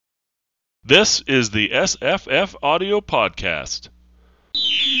This is the SFF Audio Podcast.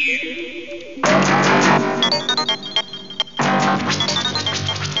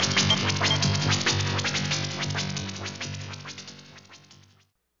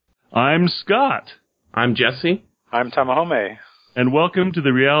 I'm Scott. I'm Jesse. I'm Tamahome. And welcome to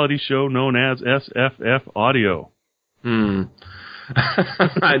the reality show known as SFF Audio.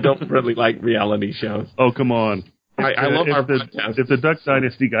 I don't really like reality shows. Oh, come on. I love our podcast. If the Duck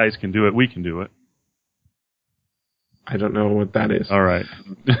Dynasty guys can do it, we can do it. I don't know what that is. All right.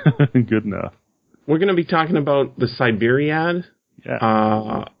 Good enough. We're going to be talking about the Cyberiad,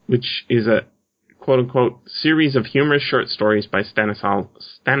 which is a quote-unquote series of humorous short stories by Stanisław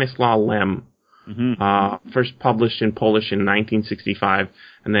Lem. Mm-hmm. First published in Polish in 1965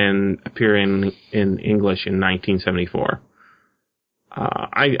 and then appearing in English in 1974.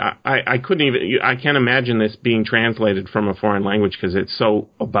 I couldn't even, I can't imagine this being translated from a foreign language because it's so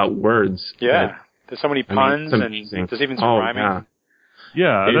about words. Yeah. There's so many puns and there's even some rhyming.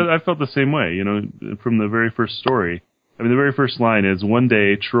 Yeah, I felt the same way, from the very first story. I mean, the very first line is, one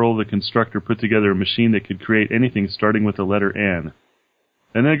day, Troll the constructor put together a machine that could create anything starting with the letter N.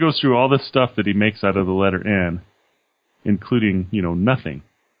 And then it goes through all this stuff that he makes out of the letter N, including, nothing.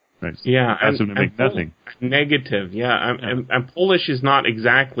 Right. Yeah, ask him to make nothing. Negative, yeah. And Polish is not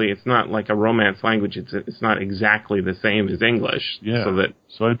exactly, it's not like a Romance language. It's not exactly the same as English. Yeah.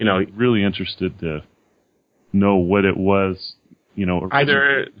 So I'd be really interested to know what it was,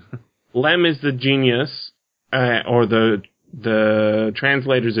 Either Lem is the genius, or the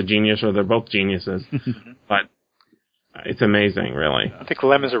translator's a genius, or they're both geniuses. But it's amazing, really. I think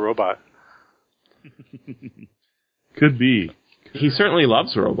Lem is a robot. Could be. He certainly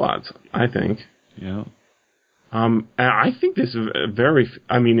loves robots, I think. Yeah. And I think this is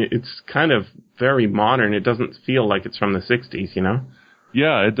it's kind of very modern. It doesn't feel like it's from the 60s,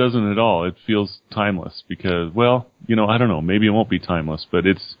 Yeah, it doesn't at all. It feels timeless because, I don't know, maybe it won't be timeless, but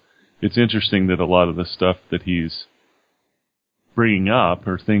it's interesting that a lot of the stuff that he's bringing up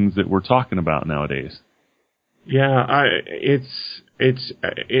are things that we're talking about nowadays. Yeah, I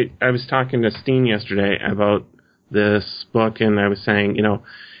was talking to Steen yesterday about this book, and I was saying,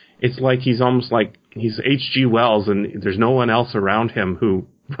 it's like he's almost like he's H.G. Wells, and there's no one else around him who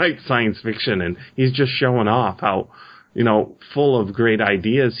writes science fiction, and he's just showing off how, full of great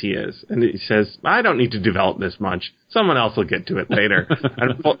ideas he is. And he says, I don't need to develop this much. Someone else will get to it later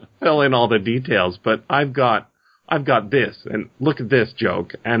and fill in all the details. But I've got this, and look at this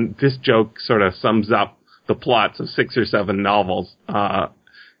joke. And this joke sort of sums up the plots of 6 or 7 novels,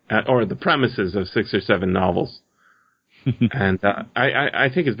 or the premises of 6 or 7 novels. And I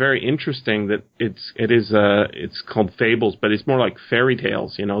think it's very interesting that it's called Fables, but it's more like fairy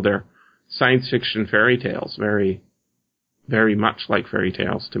tales. They're science fiction fairy tales, very, very much like fairy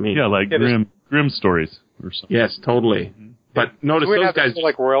tales to me. Yeah, like Grimm stories or something. Yes, totally. Mm-hmm. But notice those guys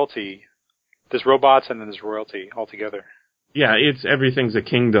like royalty. There's robots and then there's royalty altogether. Yeah, everything's a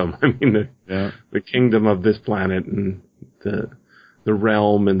kingdom. I mean, the kingdom of this planet and the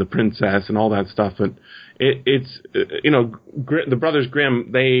realm and the princess and all that stuff. But the Brothers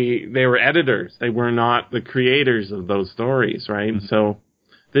Grimm, they were editors. They were not the creators of those stories, right? Mm-hmm. So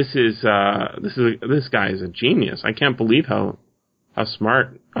this guy is a genius. I can't believe how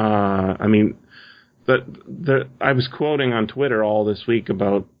smart. I was quoting on Twitter all this week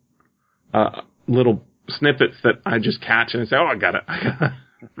about little snippets that I just catch and I say, I gotta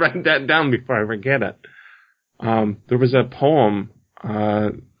write that down before I forget it. There was a poem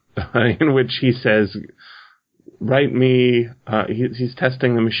in which he says, write me, he's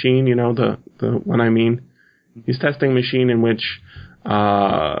testing the machine, the one I mean. He's testing a machine in which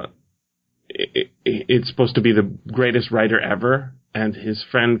it's supposed to be the greatest writer ever, and his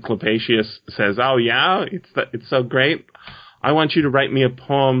friend Clepatius says, oh yeah, it's so great. I want you to write me a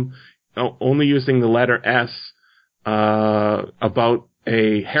poem only using the letter S about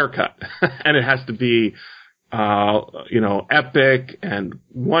a haircut. And it has to be epic and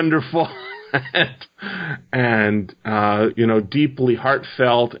wonderful and deeply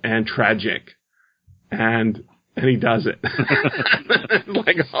heartfelt and tragic. And he does it.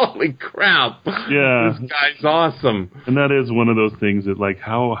 Like, holy crap. Yeah. This guy's awesome. And that is one of those things that, like,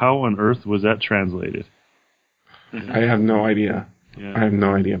 how on earth was that translated? I have no idea. Yeah. I have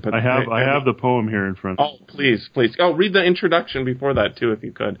no idea. But I have the poem here in front of me. Oh, please. Oh, read the introduction before that, too, if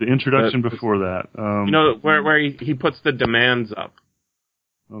you could. The introduction before that. Where he puts the demands up.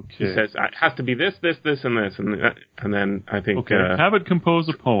 Okay. He says, it has to be this, and this. And then I think... Okay, have it compose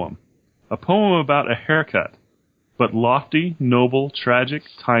a poem. A poem about a haircut, but lofty, noble, tragic,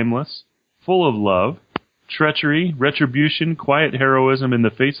 timeless, full of love, treachery, retribution, quiet heroism in the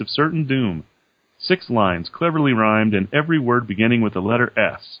face of certain doom. 6 lines, cleverly rhymed, and every word beginning with the letter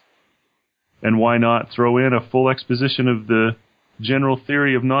S. And why not throw in a full exposition of the general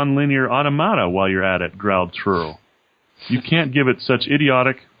theory of nonlinear automata while you're at it, growled Trurl. You can't give it such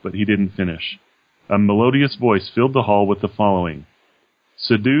idiotic, but he didn't finish. A melodious voice filled the hall with the following.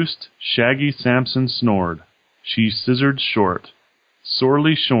 Seduced, shaggy Samson snored. She scissored short.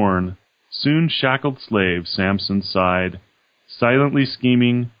 Sorely shorn, soon shackled slave, Samson sighed. Silently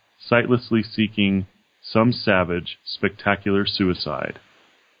scheming, sightlessly seeking, some savage, spectacular suicide.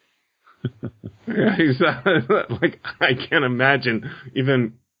 Yeah, exactly. Like, I can't imagine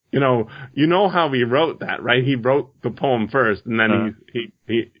even, you know how he wrote that, right? He wrote the poem first, and then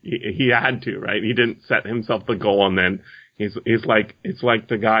he had to, right? He didn't set himself the goal, and then he's like, it's like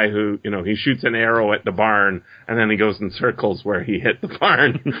the guy who, he shoots an arrow at the barn, and then he goes in circles where he hit the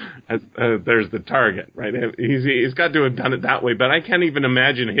barn. There's the target, right? He's got to have done it that way, but I can't even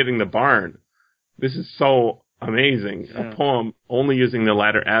imagine hitting the barn. This is so amazing. Yeah. A poem only using the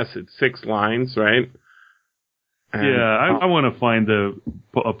letter S. It's 6 lines, right? And I want to find a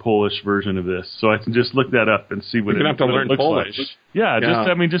Polish version of this, so I can just look that up and see what it looks like. You're going to have to learn Polish. Like. Yeah,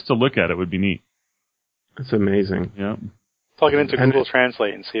 just to look at it would be neat. That's amazing. Yeah. Plug it into Google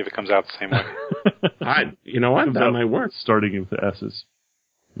Translate and see if it comes out the same way. You know what? That might work. Starting with the S's.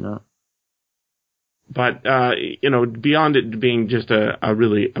 Yeah. But, beyond it being just a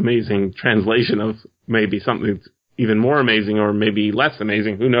really amazing translation of maybe something that's even more amazing or maybe less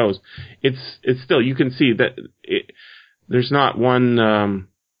amazing, who knows? It's still, you can see that there's not one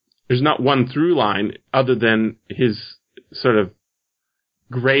through line other than his sort of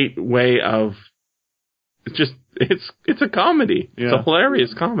great way of just, it's a comedy. Yeah. It's a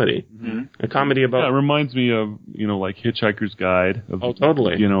hilarious comedy. Mm-hmm. A comedy about... Yeah, it reminds me of, like Hitchhiker's Guide.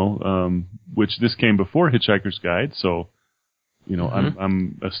 Totally. Which this came before Hitchhiker's Guide, so,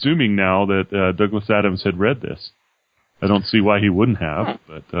 I'm assuming now that Douglas Adams had read this. I don't see why he wouldn't have,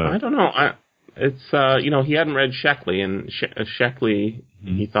 but... I don't know. He hadn't read Sheckley, and Sheckley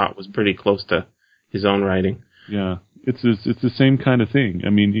he thought was pretty close to his own writing. Yeah. It's the same kind of thing. I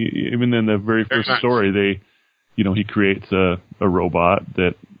mean, even in the very first story, he creates a robot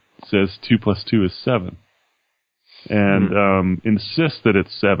that says 2 + 2 is 7. And insists that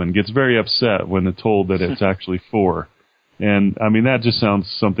it's 7, gets very upset when they're told that it's actually 4. And, I mean, that just sounds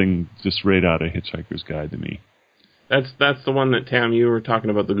something just right out of Hitchhiker's Guide to me. That's the one that, Tam, you were talking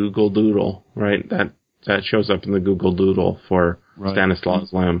about, the Google Doodle, right? That shows up in the Google Doodle for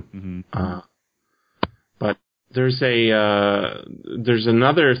Stanisław Lem. Mm-hmm. But there's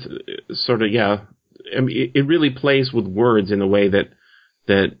another sort of, I mean, it really plays with words in a way that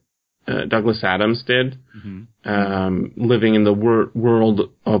Douglas Adams did, living in the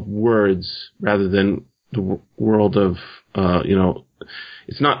world of words rather than the world of,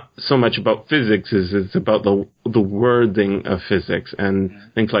 it's not so much about physics as it's about the wording of physics and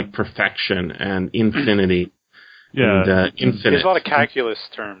things like perfection and infinity. And infinite. There's a lot of calculus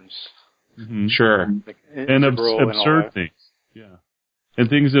terms. Mm-hmm. Sure. Like and absurd things. Yeah. And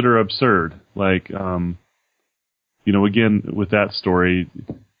things that are absurd, like, again, with that story,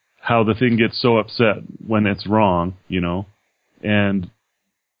 how the thing gets so upset when it's wrong, and,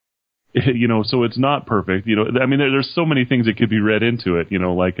 so it's not perfect, I mean, there's so many things that could be read into it,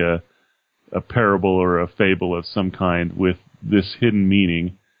 like a parable or a fable of some kind with this hidden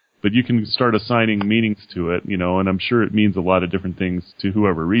meaning, but you can start assigning meanings to it, and I'm sure it means a lot of different things to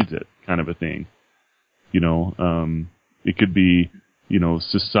whoever reads it, kind of a thing. It could be,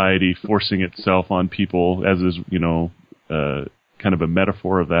 society forcing itself on people as is, kind of a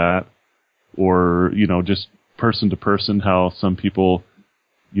metaphor of that, or, just person to person, how some people,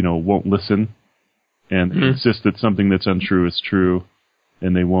 won't listen and insist that something that's untrue is true,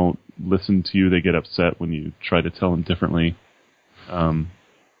 and they won't listen to you. They get upset when you try to tell them differently. So,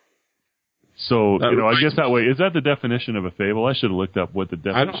 I guess that way, is that the definition of a fable? I should have looked up what the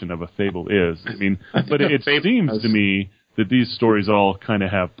definition of a fable is. I mean, but it seems to me that these stories all kind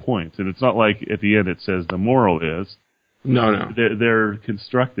of have points, and it's not like at the end it says the moral is. No. They're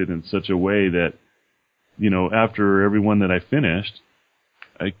constructed in such a way that, after every one that I finished,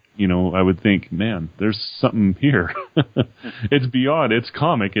 I would think, man, there's something here. It's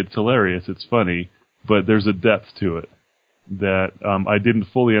comic, it's hilarious, it's funny, but there's a depth to it that I didn't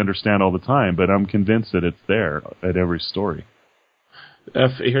fully understand all the time, but I'm convinced that it's there at every story.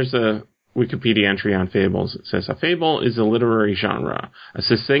 Here's a Wikipedia entry on fables. It says, a fable is a literary genre, a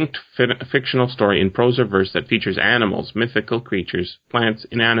succinct fictional story in prose or verse that features animals, mythical creatures, plants,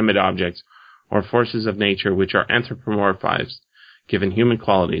 inanimate objects, or forces of nature which are anthropomorphized, given human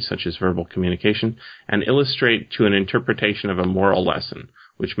qualities such as verbal communication, and illustrate to an interpretation of a moral lesson,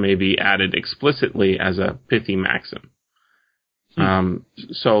 which may be added explicitly as a pithy maxim.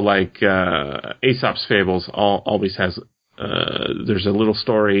 So like Aesop's Fables always has there's a little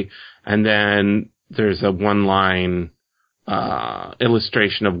story, and then there's a one-line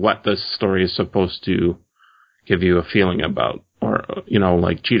illustration of what the story is supposed to give you a feeling about, or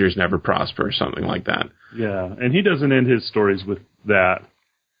like cheaters never prosper or something like that. Yeah, and he doesn't end his stories with that.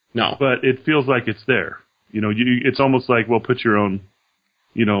 No, but it feels like it's there. It's almost like, well, put your own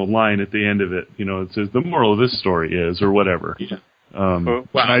line at the end of it. It says the moral of this story is, or whatever. Yeah.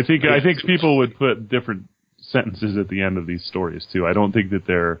 I think people would put different sentences at the end of these stories too. I don't think that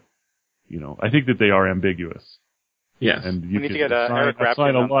they're, I think that they are ambiguous. Yes. And we need to get Eric Rapkin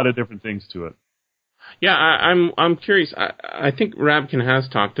assign a lot of different things to it. Yeah, I'm curious. I think Rabkin has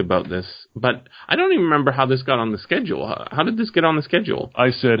talked about this, but I don't even remember how this got on the schedule. How did this get on the schedule? I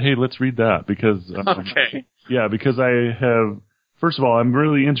said, hey, let's read that because okay. Yeah, because I have. First of all, I'm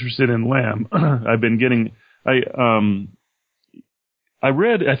really interested in Lamb. I've been getting. I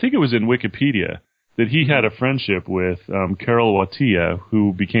read. I think it was in Wikipedia that he had a friendship with Karol Wojtyła,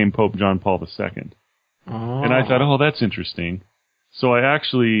 who became Pope John Paul II. Oh. And I thought, that's interesting. So I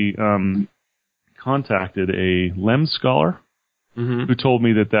actually contacted a Lem scholar who told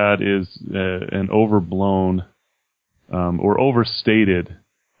me that is an overblown or overstated.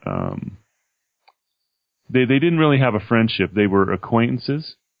 They didn't really have a friendship. They were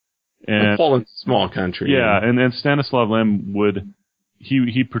acquaintances. And Poland's a small country. Yeah, and Stanisław Lem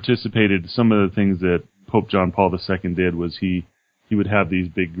he participated. Some of the things that Pope John Paul II did was he would have these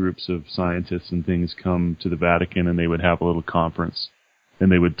big groups of scientists and things come to the Vatican, and they would have a little conference,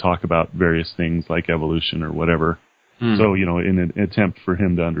 and they would talk about various things like evolution or whatever. So, in an attempt for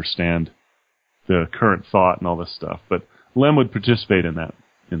him to understand the current thought and all this stuff. But Lem would participate in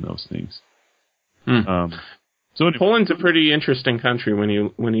those things. So anyway. Poland's a pretty interesting country when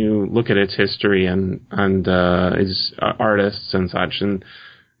you look at its history and its artists and such, and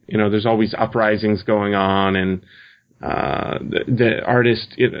there's always uprisings going on, and the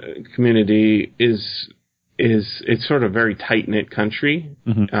artist community is it's sort of a very tight knit country,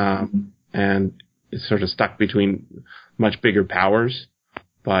 and it's sort of stuck between much bigger powers.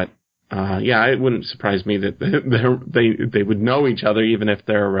 But it wouldn't surprise me that they would know each other even if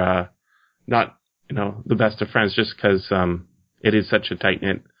they're not the best of friends, just because it is such a tight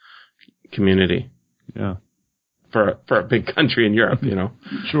knit community. Yeah, for a big country in Europe,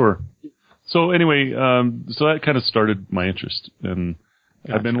 Sure. So anyway, so that kind of started my interest, and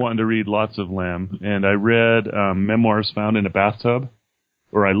gotcha. I've been wanting to read lots of Lamb, and I read Memoirs Found in a Bathtub,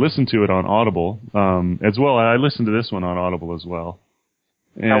 or I listened to it on Audible as well. I listened to this one on Audible as well.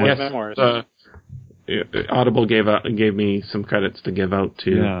 And how was Memoirs? Audible gave me some credits to give out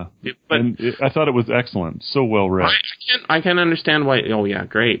to. Yeah, but I thought it was excellent. So well read. I can understand why. Oh yeah,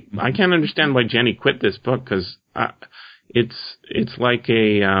 great. I can't understand why Jenny quit this book, because it's like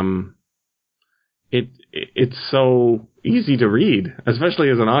it's so easy to read, especially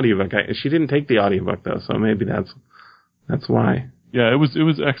as an audiobook. She didn't take the audiobook though, so maybe that's why. Yeah, it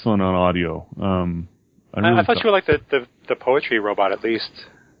was excellent on audio. I thought you were like the poetry robot at least.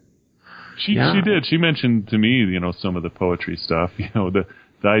 She did. She mentioned to me, some of the poetry stuff. The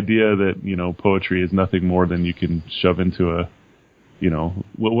idea that poetry is nothing more than you can shove into a,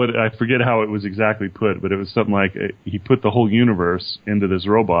 what I forget how it was exactly put, but it was something like he put the whole universe into this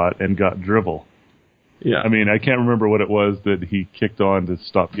robot and got drivel. Yeah. I mean, I can't remember what it was that he kicked on to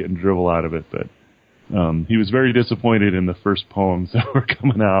stop getting drivel out of it, but he was very disappointed in the first poems that were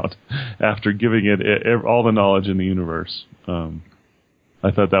coming out after giving it all the knowledge in the universe. I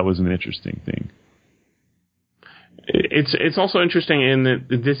thought that was an interesting thing. It's also interesting in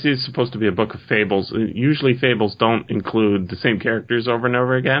that this is supposed to be a book of fables. Usually fables don't include the same characters over and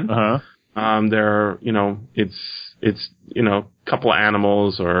over again. There are, it's a couple of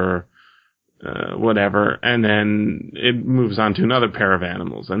animals or whatever, and then it moves on to another pair of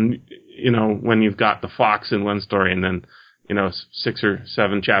animals. And, when you've got the fox in one story and then, 6 or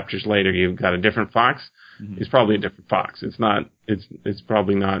 7 chapters later you've got a different fox, it's probably a different fox. It's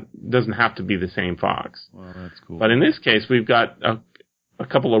probably not, doesn't have to be the same fox. Well, that's cool. But in this case, we've got a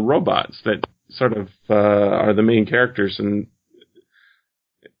couple of robots that sort of are the main characters, and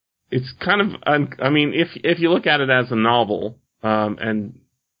it's kind of, if you look at it as a novel, and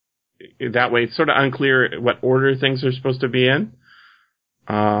that way it's sort of unclear what order things are supposed to be in,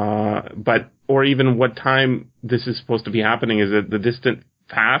 or even what time this is supposed to be happening. Is it the distant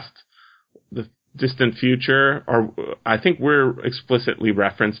past, the distant future, or I think we're explicitly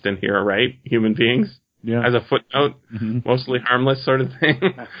referenced in here, right? Human beings. as a footnote, mostly harmless sort of thing.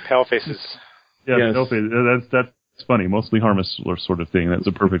 Pale faces. Yeah, yes. pale faces. That's funny. Mostly harmless sort of thing. That's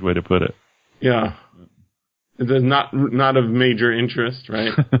a perfect way to put it. Yeah. It's not of major interest,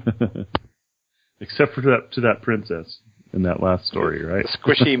 right? Except for to that princess in that last story, right?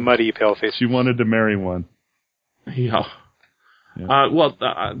 Squishy, muddy pale face. She wanted to marry one. Yeah.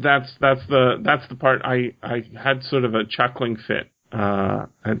 That's the part I had sort of a chuckling fit.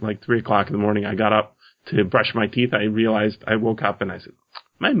 At like 3:00 in the morning, I got up to brush my teeth. I realized I woke up and I said,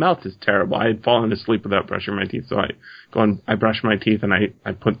 my mouth is terrible. I had fallen asleep without brushing my teeth. So I go and I brush my teeth and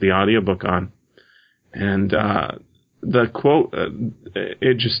I put the audiobook on. And, the quote,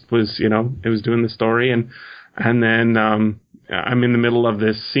 it just was, it was doing the story. And then, I'm in the middle of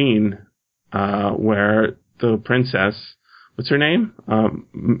this scene, where the princess, what's her name?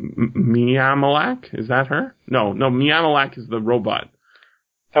 Miamalak? Is that her? No, Miamalak is the robot.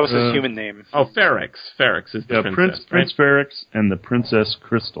 That was his human name. Oh, Ferrex. Ferrex is the princess, Prince Ferrex and the Princess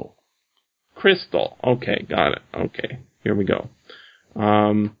Crystal. Crystal. Okay, got it. Okay, here we go.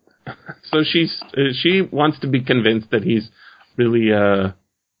 So she wants to be convinced that he's really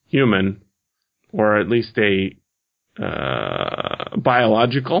human, or at least a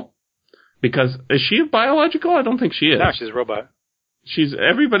biological. Because is she a biological? I don't think she is. No, she's a robot.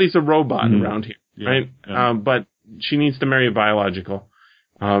 Everybody's a robot around here, right? Yeah. But she needs to marry a biological.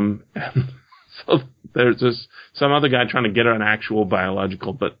 So there's some other guy trying to get her an actual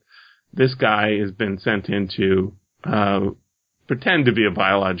biological, but this guy has been sent in to pretend to be a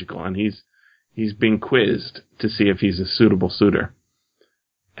biological, and he's being quizzed to see if he's a suitable suitor.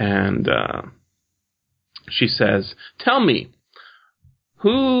 And she says, "Tell me,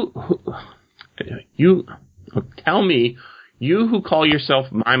 tell me, you who call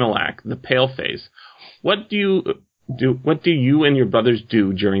yourself Mimalak, the Paleface, what do you and your brothers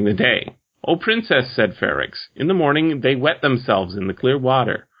do during the day?" "Oh, princess," said Ferrex, "in the morning they wet themselves in the clear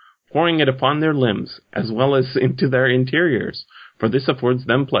water, pouring it upon their limbs, as well as into their interiors, for this affords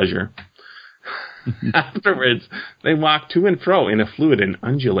them pleasure. Afterwards, they walk to and fro in a fluid and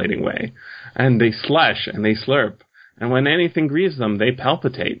undulating way, and they slush and they slurp, and when anything grieves them, they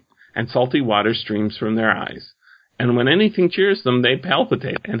palpitate, and salty water streams from their eyes. And when anything cheers them, they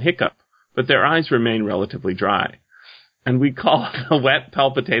palpitate and hiccup, but their eyes remain relatively dry. And we call the wet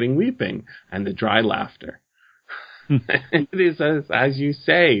palpitating weeping, and the dry laughter." "It is as you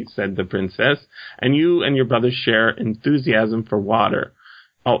say," said the princess, "and you and your brothers share enthusiasm for water.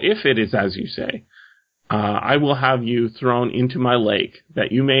 Oh, if it is as you say, I will have you thrown into my lake,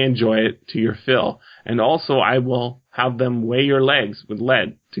 that you may enjoy it to your fill, and also I will have them weigh your legs with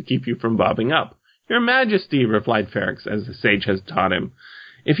lead to keep you from bobbing up." "Your Majesty," replied Ferrex, as the sage has taught him,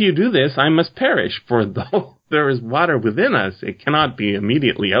 "if you do this, I must perish, for though there is water within us, it cannot be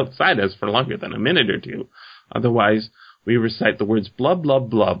immediately outside us for longer than a minute or two. Otherwise, we recite the words blub, blub,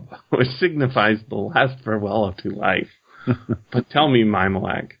 blub, which signifies the last farewell to life." "But tell me,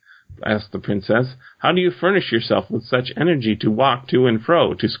 Mimalak," asked the princess, "how do you furnish yourself with such energy to walk to and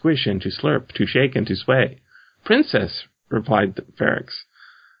fro, to squish and to slurp, to shake and to sway?" "Princess," replied Ferrex,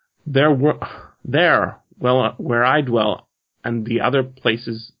 where I dwell, and the other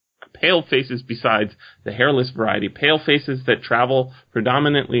places, pale faces besides the hairless variety, pale faces that travel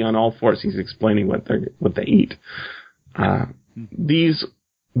predominantly on all fours." He's explaining what they eat. These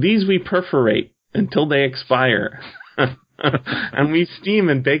we perforate until they expire, and we steam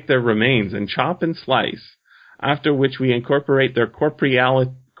and bake their remains, and chop and slice, after which we incorporate their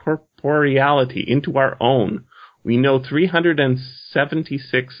corporeality into our own. We know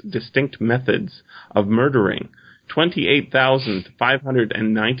 376 distinct methods of murdering,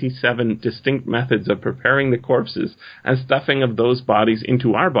 28,597 distinct methods of preparing the corpses and stuffing of those bodies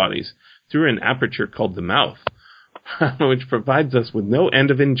into our bodies through an aperture called the mouth, which provides us with no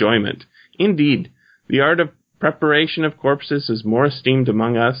end of enjoyment. Indeed, the art of preparation of corpses is more esteemed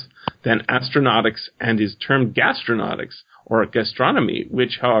among us than astronautics, and is termed gastronautics, or gastronomy,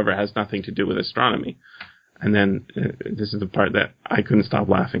 which, however, has nothing to do with astronomy. And then, this is the part that I couldn't stop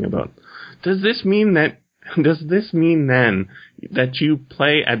laughing about. Does this mean then that you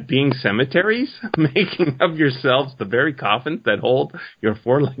play at being cemeteries, making of yourselves the very coffins that hold your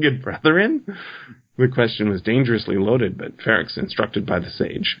four-legged brethren? The question was dangerously loaded, but Ferrex, instructed by the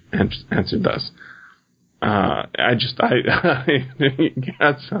sage, answered thus. I'm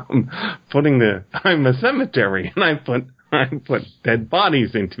a cemetery, and I put dead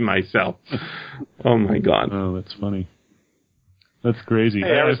bodies into myself. Oh my God. Oh, that's funny. That's crazy.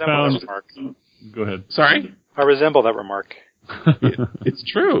 Hey, I resemble that remark. Go ahead. Sorry? I resemble that remark. It's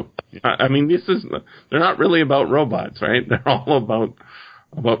true. I mean, they're not really about robots, right? They're all about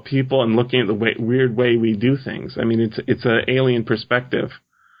about people and looking at the weird way we do things. I mean, it's an alien perspective.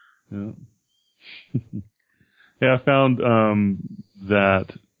 Yeah. Yeah, I found that,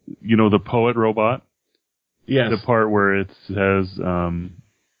 the poet robot. Yes. The part where it says,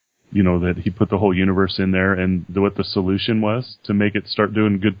 that he put the whole universe in there and what the solution was to make it start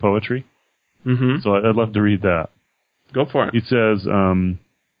doing good poetry. Mm-hmm. So I'd love to read that. Go for it. He says,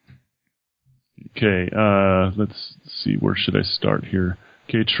 let's see, where should I start here?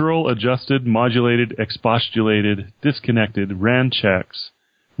 Okay, Churl adjusted, modulated, expostulated, disconnected, ran checks,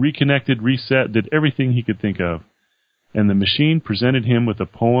 reconnected, reset, did everything he could think of. And the machine presented him with a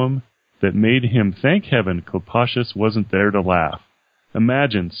poem that made him thank heaven Clopacius wasn't there to laugh.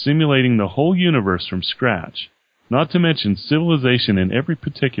 Imagine simulating the whole universe from scratch, not to mention civilization in every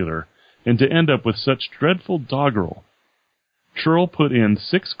particular, and to end up with such dreadful doggerel. Churl put in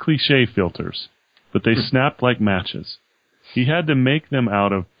 6 cliché filters, but they snapped like matches. He had to make them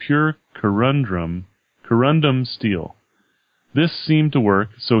out of pure corundum steel. This seemed to work,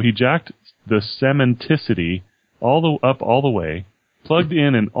 so he jacked the semanticity all the way, plugged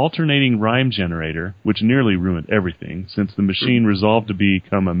in an alternating rhyme generator, which nearly ruined everything, since the machine resolved to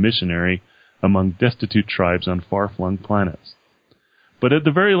become a missionary among destitute tribes on far-flung planets. But at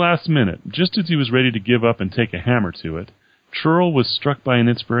the very last minute, just as he was ready to give up and take a hammer to it, Churl was struck by an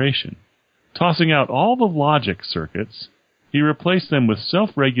inspiration. Tossing out all the logic circuits, he replaced them with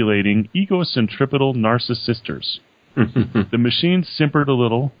self-regulating, egocentripetal narcissisters. The machine simpered a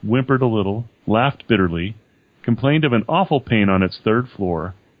little, whimpered a little, laughed bitterly, complained of an awful pain on its 3rd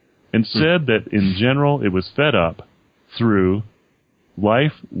floor, and said that in general it was fed up through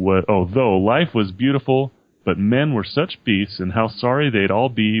though life was beautiful, but men were such beasts, and how sorry they'd all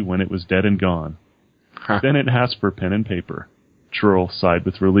be when it was dead and gone. Then it asked for pen and paper. Churl sighed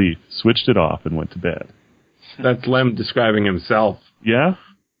with relief, switched it off, and went to bed. That's Lem describing himself. Yeah?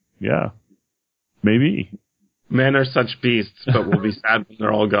 Yeah. Maybe. Men are such beasts, but we'll be sad when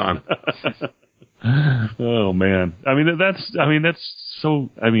they're all gone. Oh, man. That's so,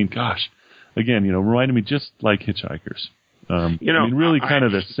 gosh. Again, reminded me just like Hitchhikers. Really kind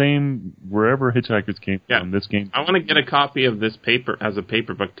of the same wherever Hitchhikers came from. This game. I want to get a copy of this paper as a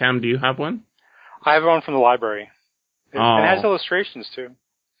paper book. Tam, do you have one? I have one from the library. It has illustrations, too.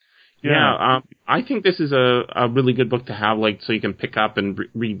 Yeah, I think this is a really good book to have, so you can pick up and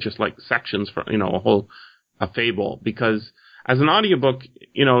read just sections for, a fable, because as an audiobook,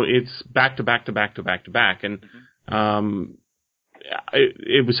 it's back to back to back to back to back, and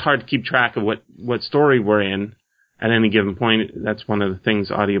it was hard to keep track of what story we're in at any given point. That's one of the things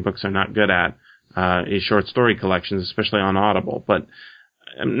audiobooks are not good at, is short story collections, especially on Audible. But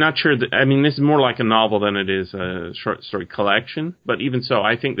I'm not sure that, this is more like a novel than it is a short story collection. But even so,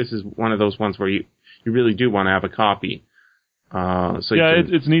 I think this is one of those ones where you really do want to have a copy.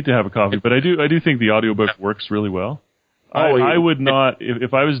 It's neat to have a copy, but I do think the audiobook works really well. I would not,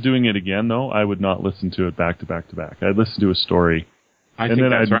 if I was doing it again, though, I would not listen to it back to back to back. I'd listen to a story, and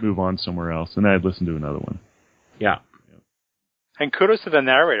then I'd move on somewhere else, and then I'd listen to another one. Yeah. And kudos to the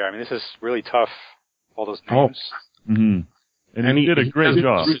narrator. This is really tough, all those names. Oh. Mm-hmm. And he did a great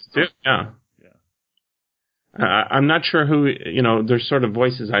job. Yeah. I'm not sure who, there's sort of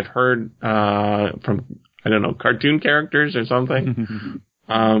voices I've heard from, I don't know, cartoon characters or something.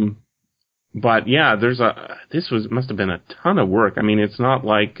 But yeah, must have been a ton of work. It's not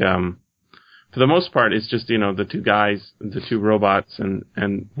like, for the most part, it's just, the two guys, the two robots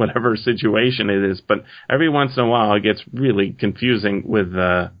and whatever situation it is. But every once in a while it gets really confusing with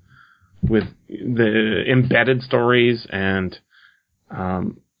the embedded stories and,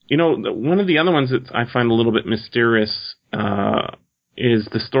 one of the other ones that I find a little bit mysterious, is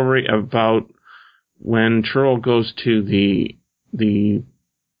the story about when Churl goes to the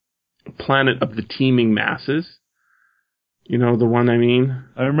planet of the teeming masses. The one I mean?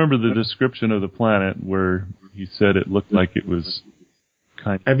 I remember the description of the planet where he said it looked like it was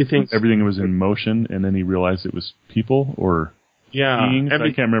everything was in motion, and then he realized it was people or beings. I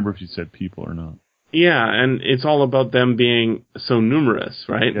can't remember if he said people or not. Yeah, and it's all about them being so numerous,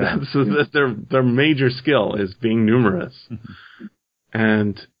 right? Yeah. That's their major skill is being numerous.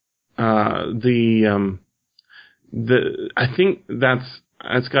 And I think that's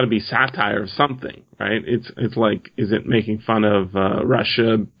got to be satire of something, right? It's like, is it making fun of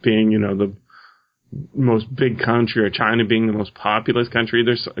Russia being, the most big country, or China being the most populous country?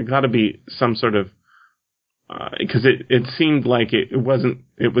 There's got to be some sort of, because it seemed like it was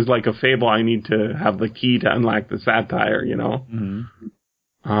like a fable. I need to have the key to unlock the satire,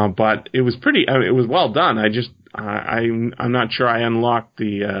 Mm-hmm. But it was it was well done. I'm not sure I unlocked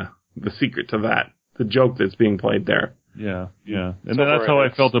the secret to that, the joke that's being played there. Yeah. And that's how I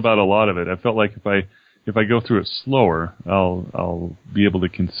felt about a lot of it. I felt like if I go through it slower, I'll be able to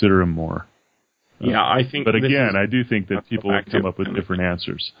consider them more. Yeah, I think. But again, I do think that people will come up with different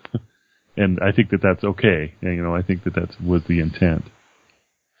answers, and I think that that's okay. And, I think that was the intent.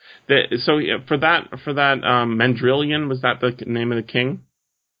 For that Mandrillion, was that the name of the king?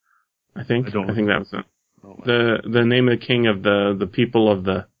 I think that was it. The name of the king of the people of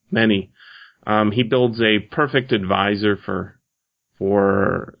the many. He builds a perfect advisor for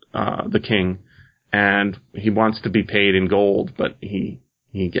the king, and he wants to be paid in gold, but he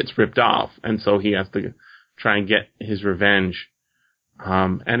gets ripped off, and so he has to try and get his revenge.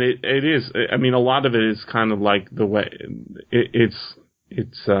 And it is, I mean, a lot of it is kind of like the way it's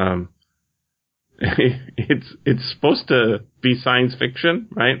supposed to be science fiction,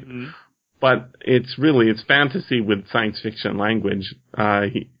 right? Mm-hmm. But it's fantasy with science fiction language.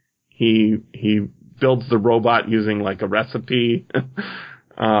 He builds the robot using like a recipe.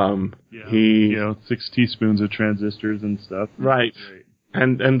 6 teaspoons of transistors and stuff. Right.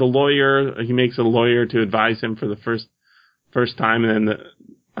 And the lawyer, he makes a lawyer to advise him for the first time, and then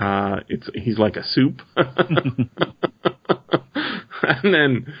he's like a soup.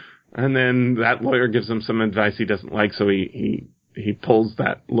 and then that lawyer gives him some advice he doesn't like, so he pulls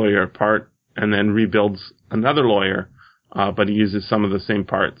that lawyer apart and then rebuilds another lawyer, but he uses some of the same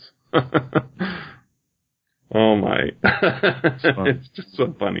parts. Oh my. It's just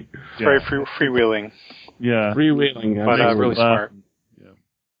so funny. It's very freewheeling. Yeah. Freewheeling. But really smart.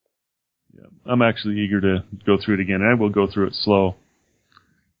 Yeah. I'm actually eager to go through it again. I will go through it slow.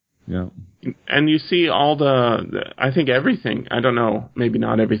 Yeah. And you see all I think everything. I don't know, maybe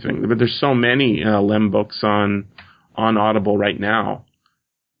not everything, but there's so many Lem books on Audible right now.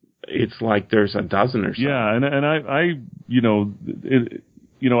 It's like there's a dozen or so. Yeah, and I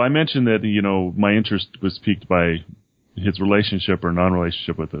I mentioned that, my interest was piqued by his relationship or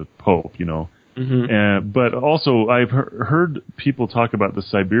non-relationship with the Pope, Mm-hmm. But also I've heard people talk about the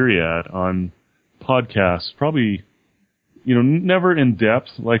Cyberiad on podcasts, probably, never in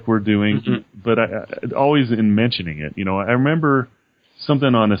depth like we're doing, mm-hmm. but always in mentioning it. I remember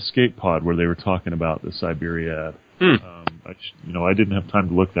something on Escape Pod where they were talking about the Cyberiad. I didn't have time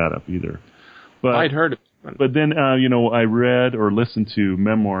to look that up either. But I'd heard it. But then, I read or listened to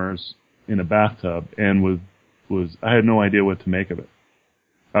memoirs in a bathtub and I had no idea what to make of it.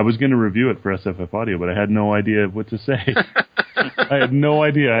 I was going to review it for SFFaudio, but I had no idea what to say. I had no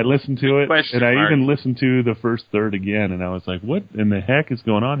idea. I listened to it, and I even listened to the first third again, and I was like, what in the heck is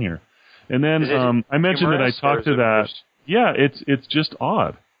going on here? And then I mentioned that I talked to that. Yeah, it's just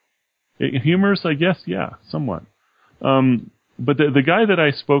odd. Humorous, I guess, yeah, somewhat. But the guy that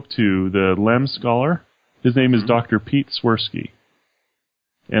I spoke to, the Lem scholar, his name is Dr. Pete Swirsky.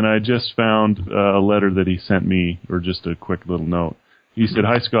 And I just found a letter that he sent me, or just a quick little note. He said,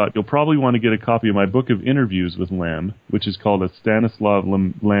 "Hi, Scott. You'll probably want to get a copy of my book of interviews with Lem, which is called A Stanisław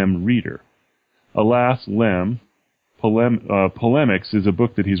Lem Reader. Alas, Lem, Polemics is a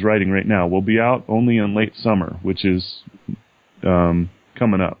book that he's writing right now. Will be out only in late summer, which is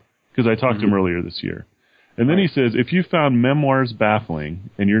coming up, because I talked to him earlier this year. And then he says, if you found memoirs baffling,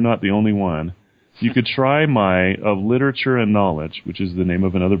 and you're not the only one, you could try my Of Literature and Knowledge, which is the name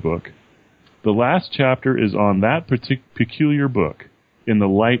of another book. The last chapter is on that peculiar book, in the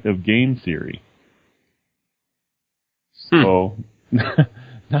light of game theory." So, now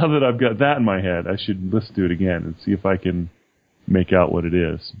that I've got that in my head, I should listen to it again and see if I can make out what it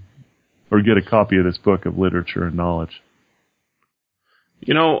is. Or get a copy of this book of Literature and Knowledge.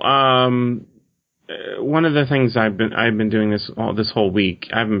 One of the things I've been doing this whole week,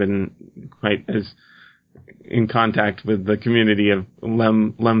 I haven't been quite as in contact with the community of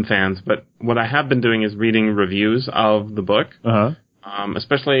Lem fans, but what I have been doing is reading reviews of the book. Uh-huh.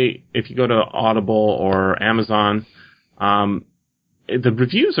 Especially if you go to Audible or Amazon. The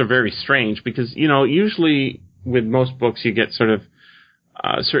reviews are very strange because, usually with most books you get sort of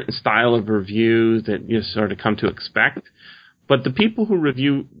a certain style of review that you sort of come to expect. But the people who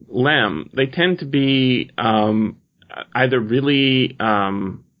review Lem, they tend to be either really,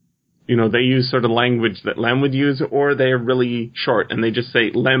 they use sort of language that Lem would use, or they're really short and they just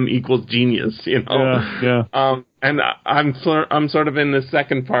say Lem equals genius, Yeah. And I'm sort of in the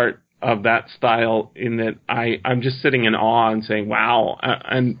second part of that style, in that I'm just sitting in awe and saying, wow,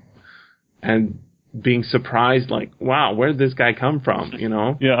 and being surprised, like, wow, where did this guy come from,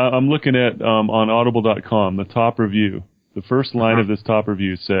 Yeah, I'm looking at on audible.com, the top review. The first line of this top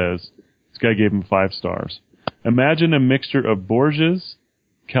review says, this guy gave him 5 stars. Imagine a mixture of Borges,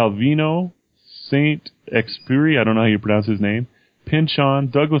 Calvino, Saint-Exupéry, I don't know how you pronounce his name, Pynchon,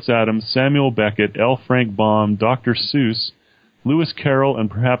 Douglas Adams, Samuel Beckett, L. Frank Baum, Dr. Seuss, Lewis Carroll,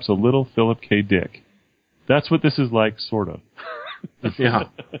 and perhaps a little Philip K. Dick. That's what this is like, sort of. Yeah.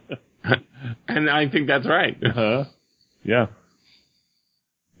 And I think that's right. Yeah.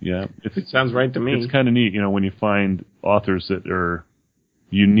 Yeah. It sounds right to me. It's kind of neat, when you find authors that are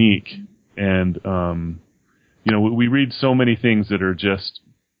unique and, we read so many things that are just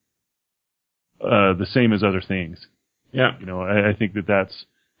the same as other things. Yeah. I think that's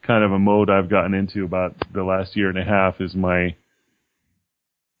kind of a mode I've gotten into about the last year and a half is my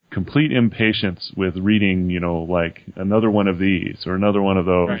complete impatience with reading, like another one of these or another one of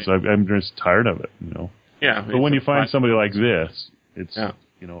those. Right. I'm just tired of it, Yeah. But when you find somebody like this, it's,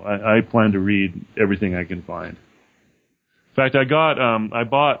 I plan to read everything I can find. In fact, I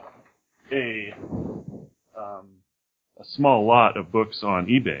bought a small lot of books on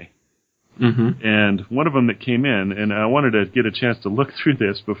eBay. Mm-hmm. And one of them that came in, and I wanted to get a chance to look through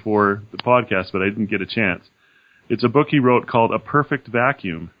this before the podcast, but I didn't get a chance. It's a book he wrote called A Perfect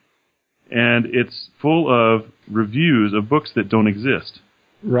Vacuum. And it's full of reviews of books that don't exist.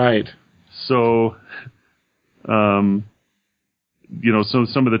 Right. So, so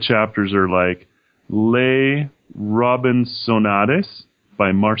some of the chapters are like Les Robinsonades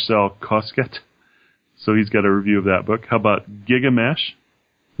by Marcel Cosquet. So he's got a review of that book. How about Gigamesh?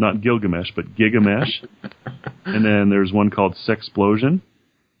 Not Gilgamesh, but Gigamesh. And then there's one called Sexplosion.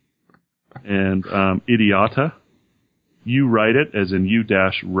 And Idiota. You Write It, as in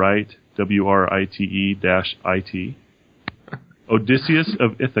you-write, WRITE-IT. Odysseus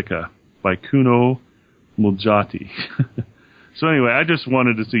of Ithaca by Kuno Muljati. So anyway, I just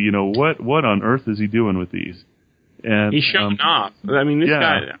wanted to see, what on earth is he doing with these? And he's showing off. I mean, this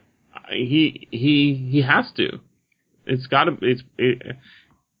guy, he has to. It's got to.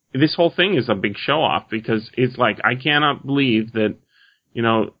 This whole thing is a big show off because it's like I cannot believe that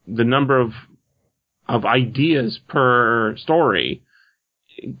the number of ideas per story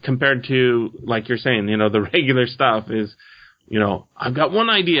compared to, like you're saying, the regular stuff is, I've got one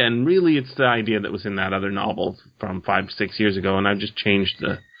idea and really it's the idea that was in that other novel from 5-6 years ago and I've just changed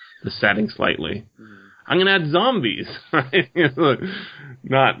the setting slightly. I'm going to add zombies.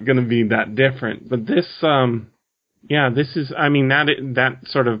 Not going to be that different. But this, this is, that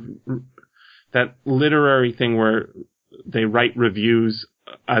sort of, that literary thing where they write reviews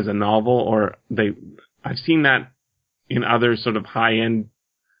as a novel or I've seen that in other sort of high-end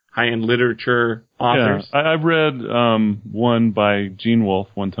literature authors. Yeah, I've read one by Gene Wolfe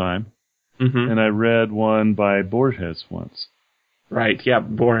one time, and I read one by Borges once. Right, yeah,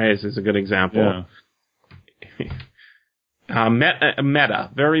 Borges is a good example. Yeah. Meta,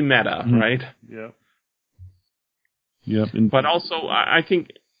 very meta, right? Yeah. Yep. But also, I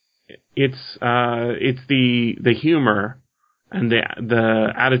think it's the humor and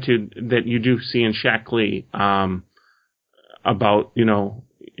the attitude that you do see in Shackley about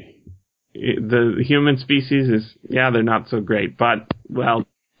the human species is they're not so great, but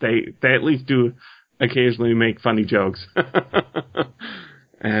they at least do occasionally make funny jokes,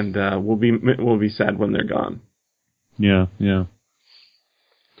 and we'll be sad when they're gone. Yeah.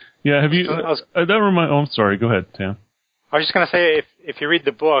 Have you? I'm sorry. Go ahead, Tam. I was just going to say, if you read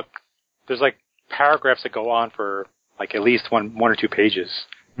the book, there's like paragraphs that go on for like at least one or two pages.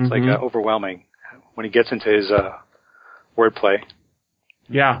 It's like overwhelming when he gets into his wordplay.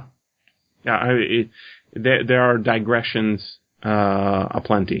 Yeah. There are digressions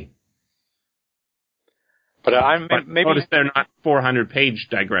aplenty. But maybe notice they're not 400-page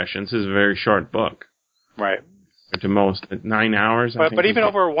digressions. This is a very short book, right? To most 9 hours. But even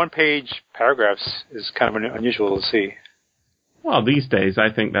over one-page paragraphs is kind of unusual to see. Well, these days I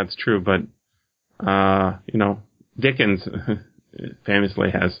think that's true, but Dickens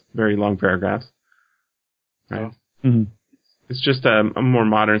famously has very long paragraphs. Right? Oh. Mm-hmm. It's just a more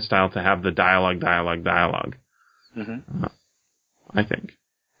modern style to have the dialogue. Mm-hmm. I think.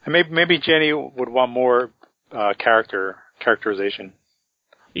 And maybe Jenny would want more characterization.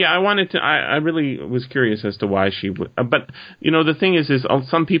 Yeah, I really was curious as to why she would. But, the thing is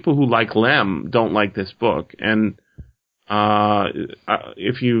some people who like Lem don't like this book. And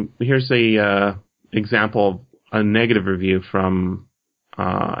here's a example of a negative review from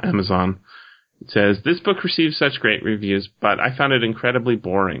Amazon. It says, this book received such great reviews, but I found it incredibly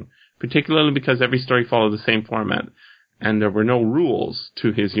boring, particularly because every story followed the same format, and there were no rules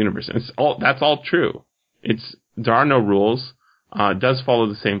to his universe. And that's all true. There are no rules. It does follow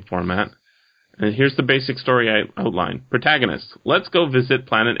the same format. And here's the basic story I outlined. Protagonist, let's go visit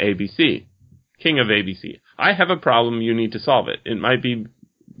planet ABC. King of ABC. I have a problem, you need to solve it. It might be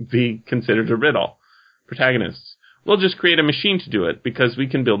considered a riddle. Protagonists, We'll just create a machine to do it because we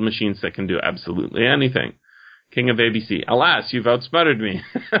can build machines that can do absolutely anything. King of ABC. Alas, you've outsputtered me.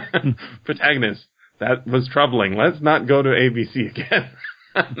 Protagonist. That was troubling. Let's not go to ABC again.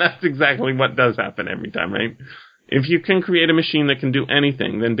 That's exactly what does happen every time, right? If you can create a machine that can do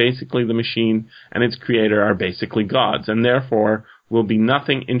anything, then basically the machine and its creator are basically gods, and therefore will be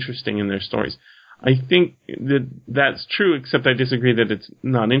nothing interesting in their stories. I think that's true, except I disagree that it's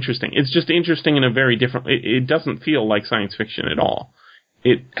not interesting. It's just interesting in a very different... It doesn't feel like science fiction at all.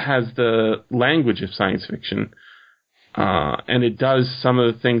 It has the language of science fiction, and it does some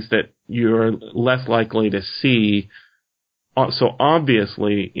of the things that you're less likely to see so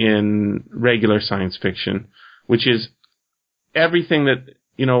obviously in regular science fiction, which is everything that,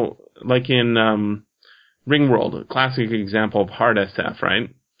 like in Ringworld, a classic example of hard SF,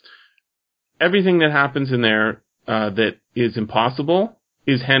 right? Everything that happens in there that is impossible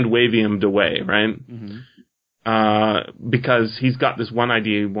is hand-waviumed away, right? Mm-hmm. Because he's got this one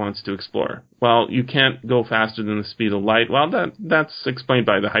idea he wants to explore. Well, you can't go faster than the speed of light. Well, that's explained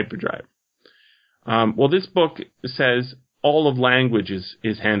by the hyperdrive. Well, this book says all of language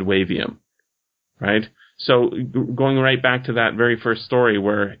is hand-wavium, right? So going right back to that very first story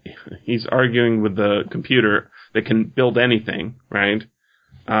where he's arguing with the computer that can build anything, right?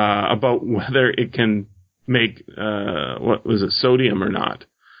 About whether it can make, sodium or not.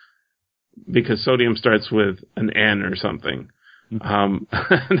 Because sodium starts with an N or something.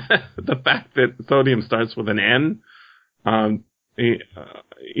 The fact that sodium starts with an N,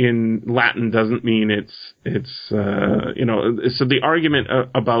 in Latin doesn't mean so the argument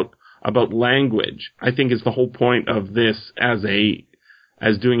about language, I think, is the whole point of this as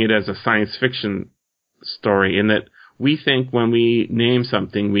doing it as a science fiction story, in that we think when we name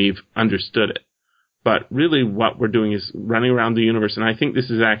something, we've understood it. But really what we're doing is running around the universe, and I think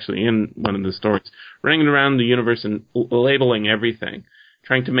this is actually in one of the stories, running around the universe and labeling everything,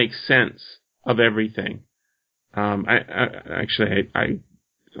 trying to make sense of everything. I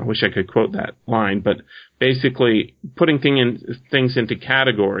wish I could quote that line, but basically putting things into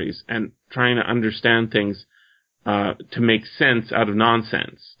categories and trying to understand things to make sense out of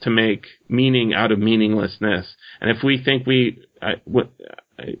nonsense, to make meaning out of meaninglessness. And if we think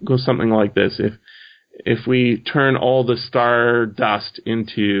it goes something like this: if we turn all the star dust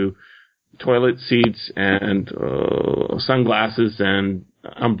into toilet seats and sunglasses and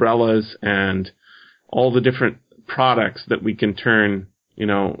umbrellas and all the different products that we can turn,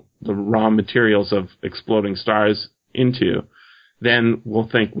 the raw materials of exploding stars into, then we'll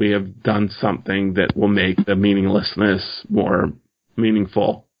think we have done something that will make the meaninglessness more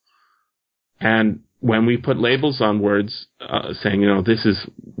meaningful. And when we put labels on words, saying,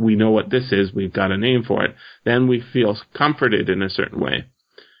 we know what this is, we've got a name for it, then we feel comforted in a certain way.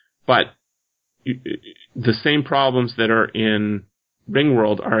 But the same problems that are in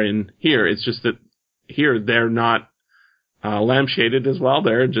Ringworld are in here. It's just that here they're not lampshaded as well.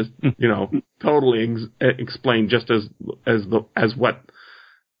 They're just, totally explained just as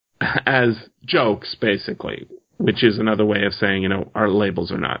jokes, basically, which is another way of saying, our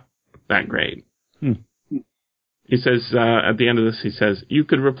labels are not that great. He says, at the end of this, he says, you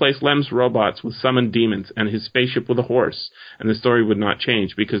could replace Lem's robots with summoned demons and his spaceship with a horse, and the story would not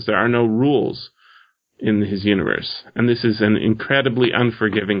change because there are no rules in his universe. And this is an incredibly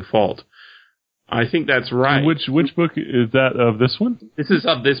unforgiving fault. I think that's right. Which book is that of this one? This is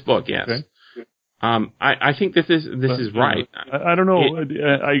of this book, yes. Okay. I think this is right. I don't know.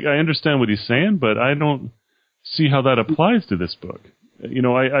 I understand what he's saying, but I don't see how that applies to this book.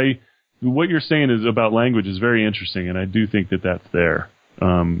 What you're saying is about language is very interesting, and I do think that that's there,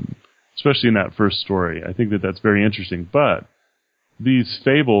 especially in that first story. I think that that's very interesting. But these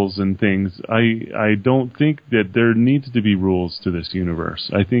fables and things, I don't think that there needs to be rules to this universe.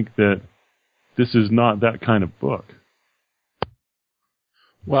 I think that this is not that kind of book.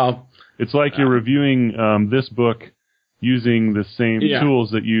 Well, it's like you're reviewing this book using the same tools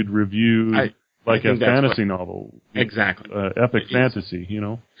that you'd review like a fantasy novel. Exactly. Epic fantasy,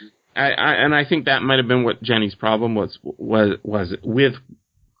 and I think that might have been what Jenny's problem was with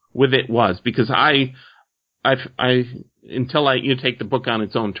it, because I until you take the book on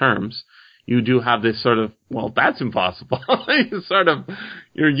its own terms, you do have this sort of, well, that's impossible.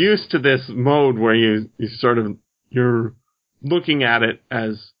 You're used to this mode where you're looking at it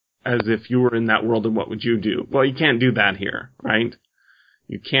as if you were in that world, and what would you do? Well, you can't do that here, right?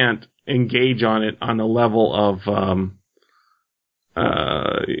 You can't engage on it on a level of,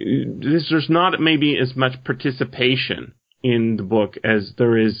 there's not maybe as much participation in the book as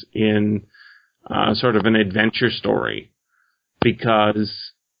there is in sort of an adventure story,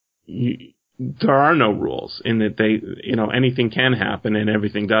 because there are no rules in that anything can happen and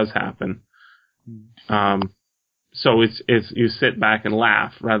everything does happen. So it's you sit back and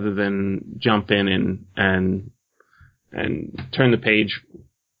laugh rather than jump in and turn the page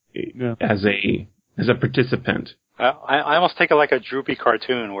as a participant. I almost take it like a droopy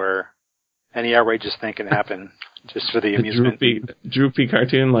cartoon where any outrageous thing can happen just for the amusement. Droopy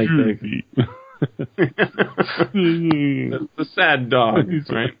cartoon like the sad dog,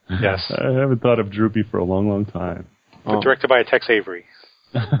 right? Yes. I haven't thought of Droopy for a long, long time. Directed by Tex Avery.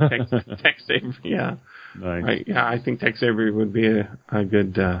 Tex Avery, yeah. Nice. I think Tex Avery would be a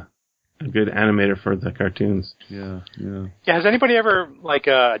good animator for the cartoons. Yeah. Has anybody ever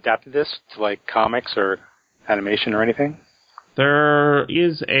adapted this to like comics or animation or anything? There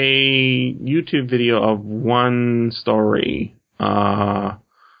is a YouTube video of one story, but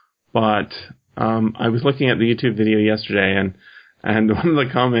I was looking at the YouTube video yesterday, and one of the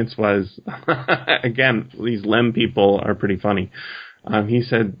comments was, again, these Lem people are pretty funny. He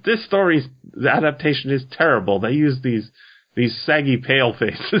said, the adaptation is terrible. They use these saggy pale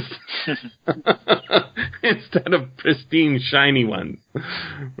faces instead of pristine shiny ones.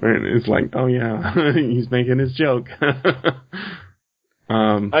 And it's like, oh yeah, he's making his joke.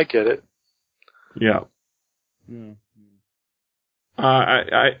 I get it. Yeah.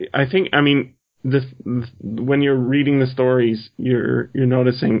 I think, I mean, when you're reading the stories, you're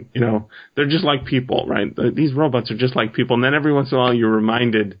noticing, they're just like people, right? These robots are just like people. And then every once in a while you're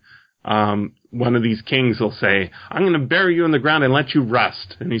reminded, one of these kings will say, I'm going to bury you in the ground and let you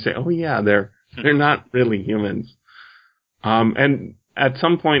rust. And you say, oh yeah, they're not really humans. And at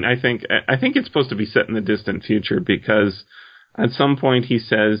some point, I think it's supposed to be set in the distant future, because at some point he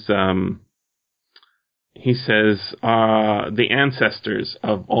says, the ancestors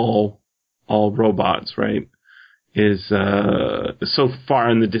of all robots, right, is so far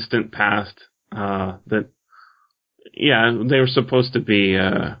in the distant past that they were supposed to be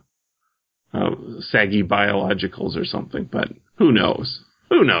saggy biologicals or something, but who knows?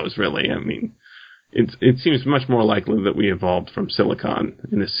 Who knows, really? I mean, it seems much more likely that we evolved from silicon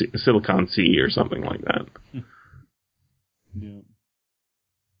in the Silicon Sea or something like that. Yeah.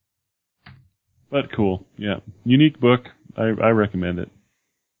 But cool, yeah. Unique book. I recommend it.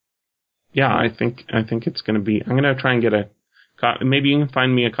 Yeah, I think it's going to be. I'm going to try and get maybe you can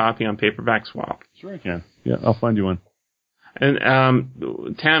find me a copy on Paperback Swap. Sure I can. Yeah, I'll find you one. And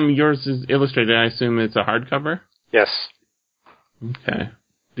Tam, yours is illustrated. I assume it's a hardcover? Yes. Okay.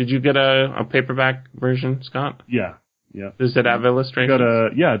 Did you get a paperback version, Scott? Yeah. Does it have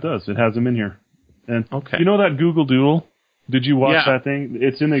illustrations? Yeah, it does. It has them in here. And okay. You know that Google Doodle? Did you watch that thing?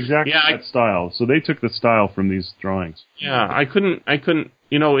 It's in exactly that style. So they took the style from these drawings. Yeah, I couldn't.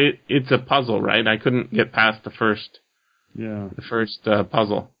 It's a puzzle, right? I couldn't get past the first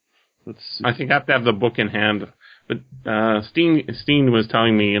puzzle. Let's see. I think I have to have the book in hand. But Steen was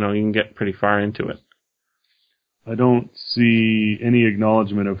telling me, you can get pretty far into it. I don't see any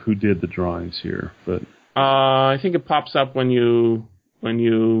acknowledgement of who did the drawings here, but I think it pops up when you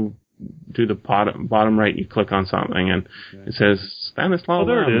do the bottom right. You click on something and it says Stanisław. Oh,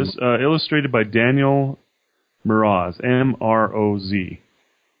 there it is. Illustrated by Daniel Mroz, M-R-O-Z.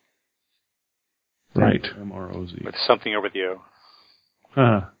 Right. M-R-O-Z. With something over the O.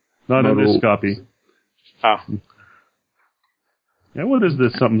 Not in this copy. Oh. Yeah, what is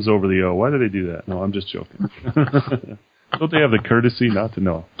this? Something's over the O. Why do they do that? No, I'm just joking. Don't they have the courtesy not to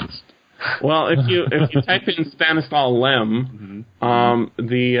know? Well, if you type in Stanisław Lem,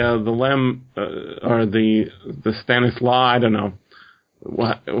 the Lem or the Stanisław, I don't know.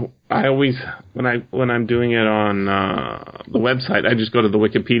 I always when I'm doing it on the website, I just go to the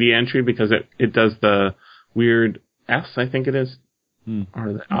Wikipedia entry because it does the weird S, I think it is,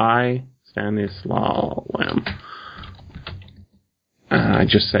 or the I, Stanisław Lem. I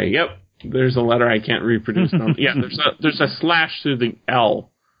just say, yep, there's a letter I can't reproduce. Yeah, there's a slash through the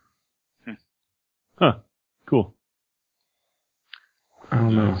L. Huh. Cool. I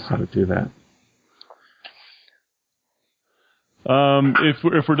don't know how to do that.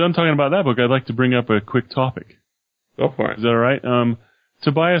 If we're done talking about that book, I'd like to bring up a quick topic. Go for it. Is that all right?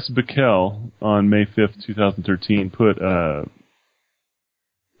 Tobias Bickel on May 5th, 2013 put a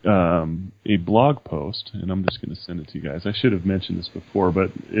blog post, and I'm just going to send it to you guys. I should have mentioned this before,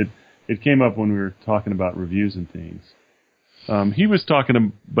 but it came up when we were talking about reviews and things. He was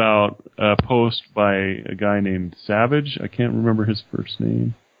talking about a post by a guy named Savage. I can't remember his first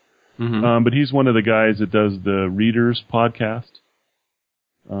name. Mm-hmm. But he's one of the guys that does the Readers podcast.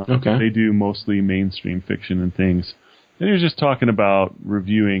 Okay. They do mostly mainstream fiction and things. And he was just talking about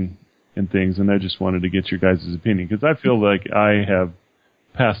reviewing and things, and I just wanted to get your guys' opinion, because I feel like I have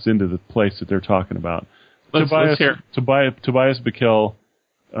passed into the place that they're talking about. Let's hear. Tobias Bickel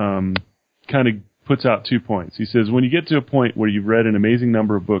kind of puts out 2 points. He says, when you get to a point where you've read an amazing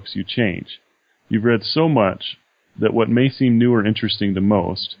number of books, you change. You've read so much that what may seem new or interesting to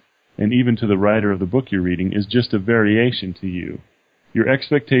most, and even to the writer of the book you're reading, is just a variation to you. Your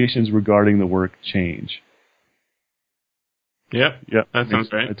expectations regarding the work change. Yep, that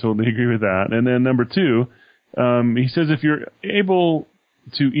sounds right. I totally agree with that. And then number 2, he says if you're able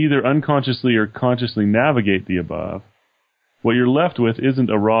to either unconsciously or consciously navigate the above, what you're left with isn't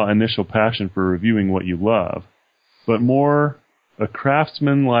a raw initial passion for reviewing what you love, but more a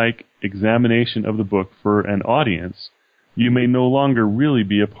craftsman-like examination of the book for an audience you may no longer really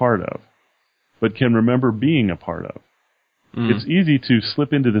be a part of, but can remember being a part of. It's easy to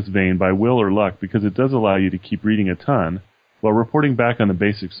slip into this vein by will or luck because it does allow you to keep reading a ton while reporting back on the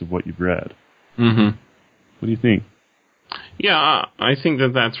basics of what you've read. Mm-hmm. What do you think? Yeah, I think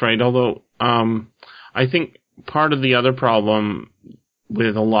that's right. Although I think part of the other problem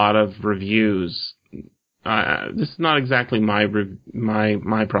with a lot of reviews, this is not exactly my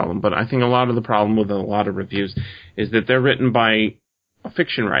problem, but I think a lot of the problem with a lot of reviews is that they're written by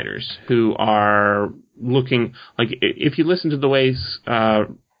fiction writers who are looking, like, if you listen to the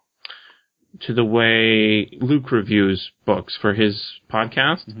way Luke reviews books for his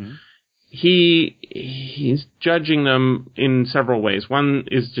podcast, he's judging them in several ways. One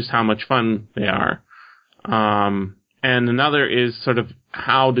is just how much fun they are, and another is sort of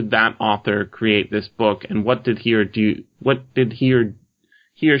how did that author create this book, and what did he or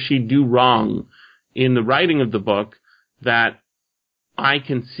she do wrong in the writing of the book that I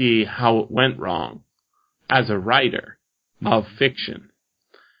can see how it went wrong as a writer of fiction.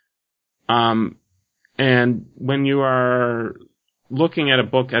 And when you are looking at a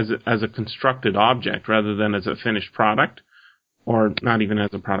book as a constructed object rather than as a finished product, or not even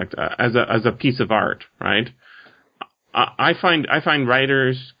as a product, as a piece of art, right? I find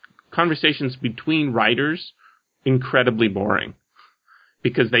conversations between writers incredibly boring,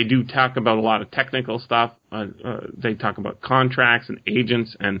 because they do talk about a lot of technical stuff. They talk about contracts and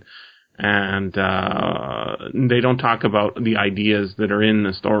agents, and they don't talk about the ideas that are in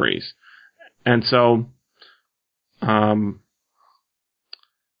the stories. And so, well,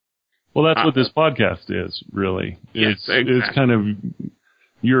 that's what this podcast is, really. Yes, exactly. It's kind of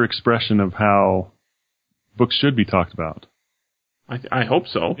your expression of how books should be talked about. I hope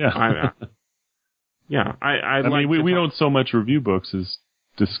so. Yeah. I mean, we don't so much review books as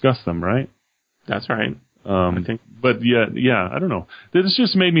discuss them, right? That's right. I think. But yeah, I don't know. This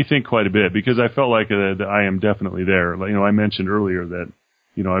just made me think quite a bit, because I felt like I am definitely there. Like, I mentioned earlier that,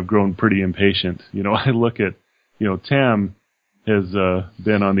 I've grown pretty impatient. I look at, Tam has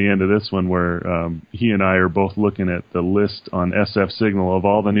been on the end of this one where he and I are both looking at the list on SF Signal of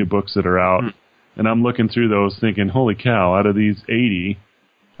all the new books that are out. And I'm looking through those thinking, holy cow, out of these 80,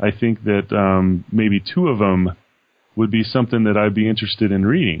 I think that maybe 2 of them would be something that I'd be interested in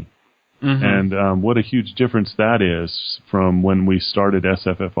reading. And what a huge difference that is from when we started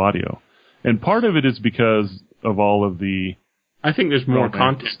SFFaudio. And part of it is because of all of the... I think there's more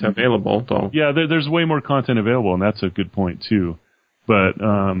content available, though. Yeah, there's way more content available, and that's a good point, too. But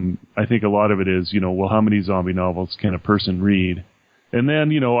I think a lot of it is, well, how many zombie novels can a person read? And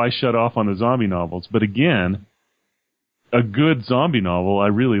then, I shut off on the zombie novels. But again, a good zombie novel I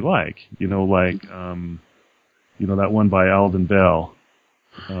really like. That one by Alden Bell.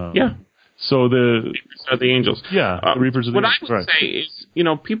 Yeah. So the Reapers of the Angels. Yeah, Reapers of the Angels. What I would say is,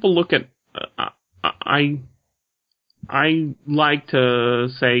 people look at... I like to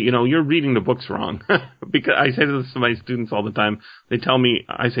say, you're reading the books wrong. Because I say this to my students all the time. They tell me,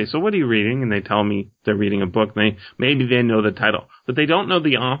 I say, so what are you reading? And they tell me they're reading a book. Maybe they know the title, but they don't know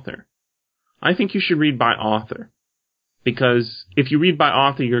the author. I think you should read by author. Because if you read by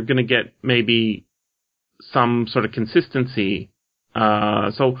author, you're going to get maybe some sort of consistency.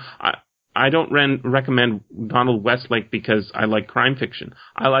 So I don't recommend Donald Westlake because I like crime fiction.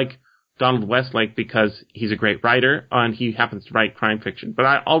 I like Donald Westlake because he's a great writer and he happens to write crime fiction.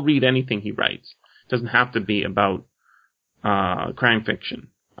 But I'll read anything he writes. It doesn't have to be about crime fiction.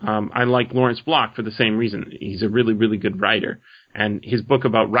 I like Lawrence Block for the same reason. He's a really, really good writer. And his book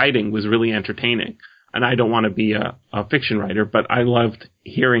about writing was really entertaining. And I don't want to be a fiction writer, but I loved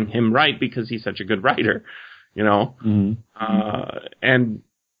hearing him write because he's such a good writer, And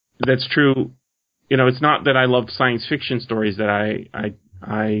that's true. It's not that I loved science fiction stories that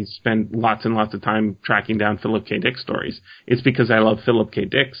I spend lots and lots of time tracking down Philip K. Dick stories. It's because I love Philip K.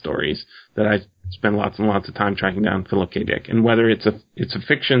 Dick stories that I spend lots and lots of time tracking down Philip K. Dick. And whether it's a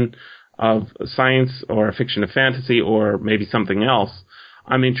fiction of science or a fiction of fantasy or maybe something else,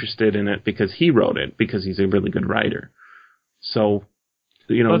 I'm interested in it because he wrote it, because he's a really good writer. So,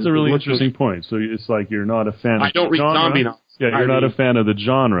 that's a really interesting point. So it's like you're not a fan of I don't read zombie novels. Yeah, you're not a fan of the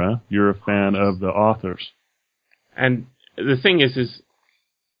genre. You're a fan of the authors. And the thing is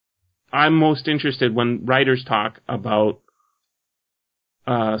I'm most interested when writers talk about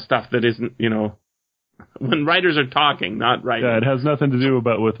stuff that isn't, when writers are talking, not writing. Yeah, it has nothing to do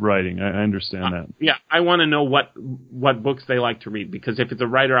with writing. I understand that. Yeah, I want to know what books they like to read, because if it's a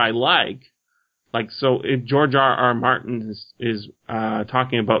writer I like so if George R.R. Martin is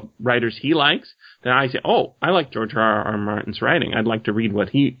talking about writers he likes, then I say, oh, I like George R.R. Martin's writing. I'd like to read what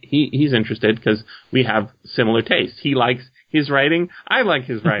he's interested, because we have similar tastes. He likes his writing. I like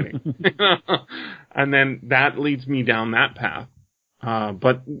his writing. And then that leads me down that path.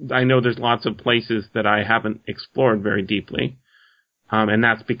 But I know there's lots of places that I haven't explored very deeply. And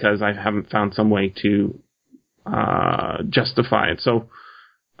that's because I haven't found some way to justify it. So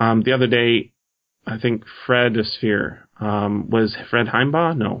the other day, I think Fredosphere, was Fred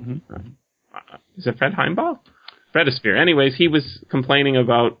Heimbaugh? No. Mm-hmm. Is it Fred Heimbaugh? Fredosphere. Anyways, he was complaining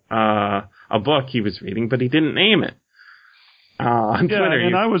about a book he was reading, but he didn't name it. On Twitter.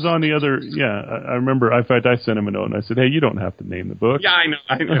 And I was on the other, I remember, in fact, I sent him a note and I said, hey, you don't have to name the book. Yeah,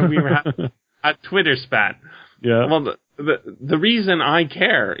 I know. We were having a Twitter spat. Yeah. Well, the reason I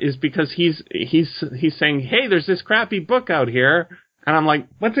care is because he's saying, hey, there's this crappy book out here. And I'm like,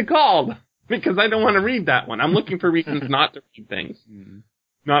 what's it called? Because I don't want to read that one. I'm looking for reasons not to read things. Mm-hmm.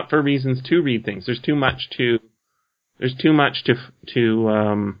 Not for reasons to read things. There's too much to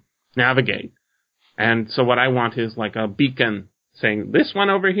navigate. And so what I want is like a beacon saying, this one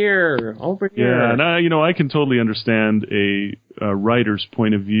over here. Yeah, and I can totally understand a writer's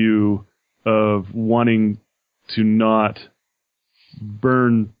point of view of wanting to not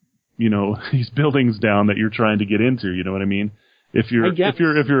burn, these buildings down that you're trying to get into. You know what I mean? If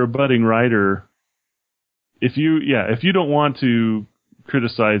you're a budding writer, if you don't want to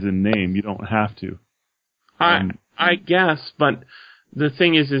criticize in name, you don't have to. I guess, but the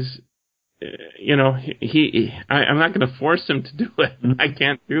thing is I'm not going to force him to do it. I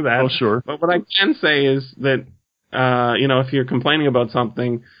can't do that. Oh, sure. But what I can say is that, if you're complaining about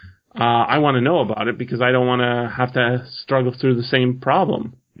something, I want to know about it, because I don't want to have to struggle through the same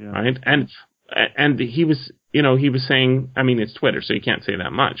problem. Yeah. Right? And he was, he was saying, I mean, it's Twitter, so you can't say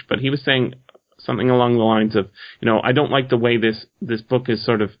that much, but he was saying something along the lines of, I don't like the way this book is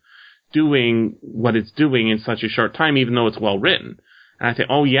sort of doing what it's doing in such a short time, even though it's well written. And I think,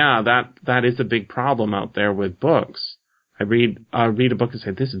 oh yeah, that is a big problem out there with books. I read a book and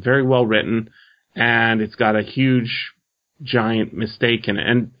say, this is very well written, and it's got a huge, giant mistake in it.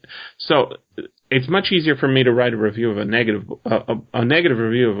 And so it's much easier for me to write a review of a negative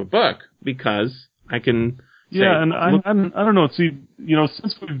review of a book, because I can say, yeah, and I don't know. See,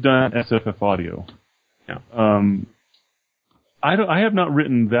 since we've done SFFaudio, yeah. I have not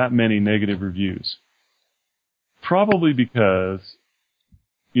written that many negative reviews. Probably because,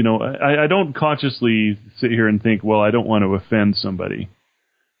 I don't consciously sit here and think, well, I don't want to offend somebody.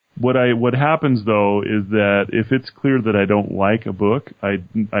 What happens though is that if it's clear that I don't like a book, I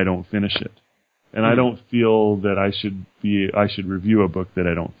don't finish it, and I don't feel that I should review a book that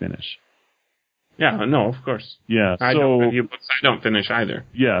I don't finish. Yeah, no, of course. Yeah, I don't review books I don't finish either.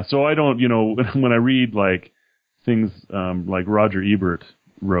 Yeah, so I don't, when I read like things like Roger Ebert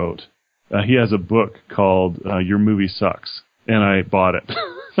wrote, he has a book called Your Movie Sucks, and I bought it.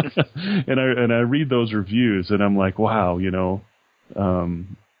 and I read those reviews, and I'm like, wow,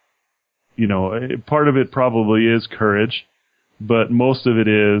 part of it probably is courage, but most of it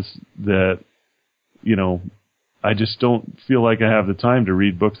is that, I just don't feel like I have the time to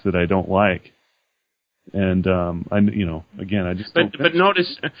read books that I don't like. And, again, I just don't. But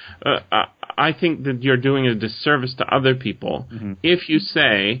notice, I think that you're doing a disservice to other people if you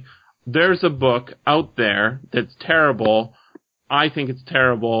say, there's a book out there that's terrible, I think it's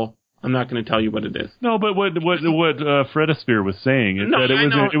terrible, I'm not going to tell you what it is. No, but what Fredosphere was saying is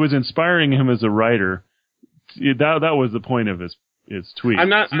that it was inspiring him as a writer. That was the point of his tweet.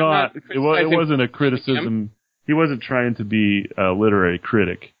 It wasn't a criticism. He wasn't trying to be a literary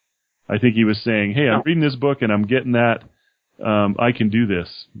critic. I think he was saying, hey, I'm reading this book and I'm getting that I can do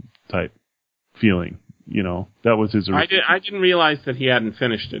this type feeling. That was his original. I didn't realize that he hadn't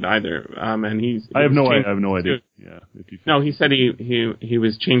finished it either. And I have no idea. Yeah. No, he said he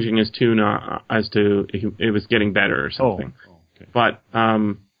was changing his tune as to it was getting better or something. Oh, okay. But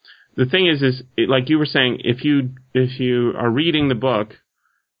the thing is like you were saying, if you are reading the book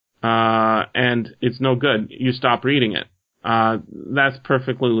and it's no good, you stop reading it. That's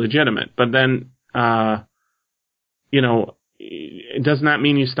perfectly legitimate. But then doesn't that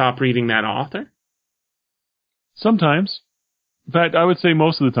mean you stop reading that author? Sometimes. In fact, I would say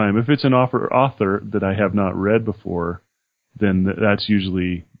most of the time, if it's an author that I have not read before, then that's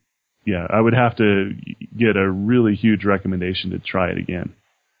usually, I would have to get a really huge recommendation to try it again,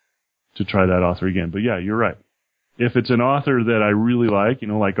 to try that author again. But yeah, you're right. If it's an author that I really like,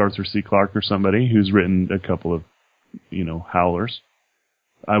 like Arthur C. Clarke or somebody who's written a couple of, howlers,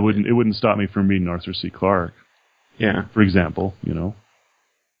 it wouldn't stop me from reading Arthur C. Clarke. Yeah. For example,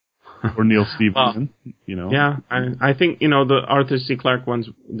 or Neil Stephenson, Yeah, I think, the Arthur C. Clarke ones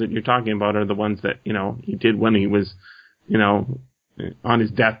that you're talking about are the ones that, he did when he was, on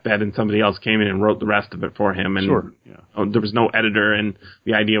his deathbed and somebody else came in and wrote the rest of it for him. And sure. Yeah. There was no editor and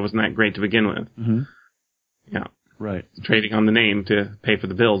the idea wasn't that great to begin with. Mm-hmm. Yeah. Right. Trading on the name to pay for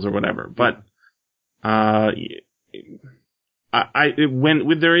the bills or whatever. But, when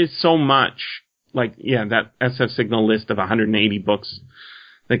there is so much, that SF Signal list of 180 books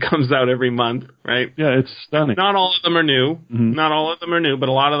that comes out every month, right? Yeah, it's stunning. Not all of them are new. Mm-hmm. Not all of them are new, but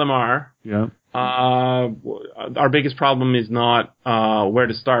a lot of them are. Yeah. Our biggest problem is not where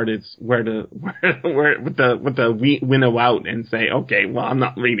to start. It's where with the winnow out and say, okay, well, I'm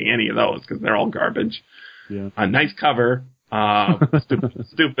not reading any of those because they're all garbage. Yeah. A nice cover,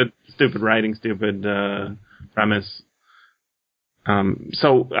 stupid writing, stupid premise.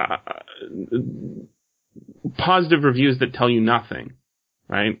 So positive reviews that tell you nothing,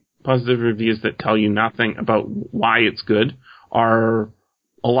 right? Positive reviews that tell you nothing about why it's good are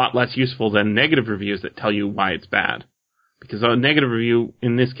a lot less useful than negative reviews that tell you why it's bad. Because a negative review,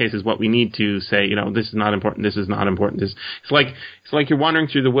 in this case, is what we need to say, this is not important, this is not important. It's like you're wandering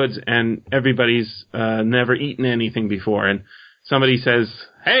through the woods and everybody's never eaten anything before, and somebody says,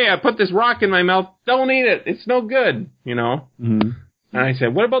 hey, I put this rock in my mouth, don't eat it, it's no good, Mm-hmm. And I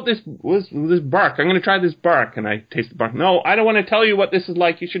said, what about this bark? I'm going to try this bark. And I taste the bark. No, I don't want to tell you what this is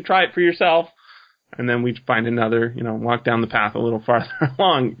like. You should try it for yourself. And then we find another, walk down the path a little farther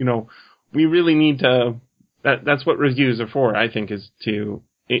along. We really need to, that's what reviews are for, I think, is to,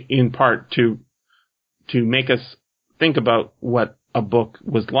 in part, to make us think about what a book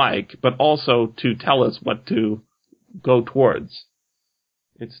was like, but also to tell us what to go towards.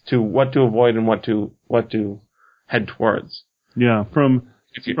 It's to what to avoid and what to head towards. Yeah, from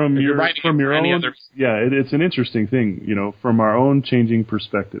your own, it's an interesting thing, from our own changing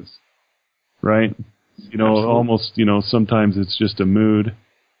perspectives, right? Absolutely. Almost, sometimes it's just a mood.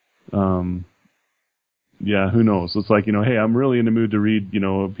 Who knows? It's like, hey, I'm really in the mood to read,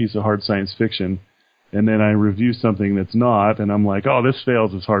 a piece of hard science fiction, and then I review something that's not, and I'm like, oh, this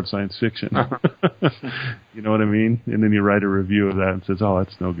fails as hard science fiction. You know what I mean? And then you write a review of that and says, oh,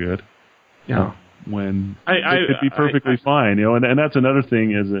 that's no good. Yeah. When it could be perfectly fine, and that's another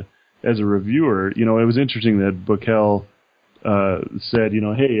thing as a reviewer, it was interesting that Buchel said,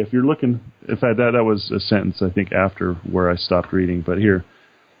 hey, if you're looking, in fact, that was a sentence I think after where I stopped reading, but here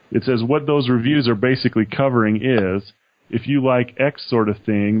it says what those reviews are basically covering is if you like X sort of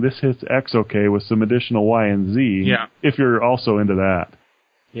thing, this hits X okay with some additional Y and Z. Yeah. If you're also into that.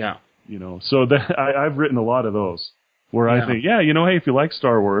 Yeah. So that I've written a lot of those where I think, hey, if you like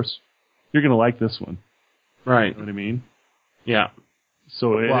Star Wars, you're going to like this one. Right. You know what I mean? Yeah.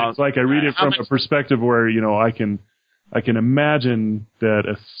 So it's like I read it from a perspective where, I can imagine that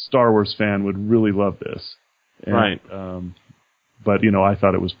a Star Wars fan would really love this. And, right. But, I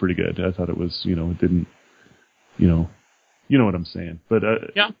thought it was pretty good. I thought it was, it didn't, you know what I'm saying. But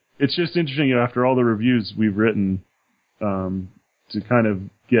it's just interesting, after all the reviews we've written, to kind of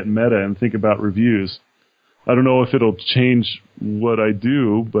get meta and think about reviews. I don't know if it'll change what I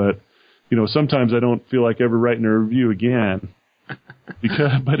do, but sometimes I don't feel like ever writing a review again. But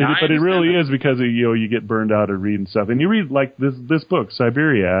it really is because you get burned out of reading stuff, and you read like this book,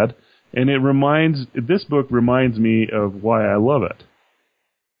 Cyberiad, and this book reminds me of why I love it.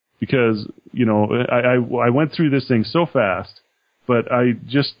 Because I went through this thing so fast, but I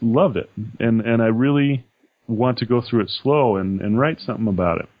just loved it, and I really want to go through it slow and write something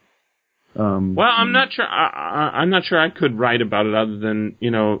about it. Well, I'm not sure. I'm not sure I could write about it other than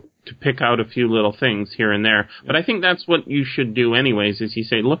to pick out a few little things here and there. But I think that's what you should do anyways, is you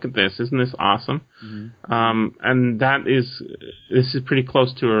say, look at this, isn't this awesome? Mm-hmm. And this is pretty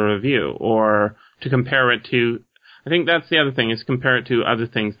close to a review, or to compare it to, I think that's the other thing, is compare it to other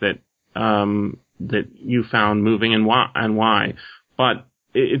things that you found moving and why. But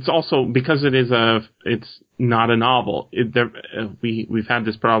it's also, because it's not a novel, we've had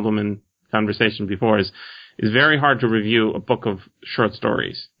this problem in conversation before, is very hard to review a book of short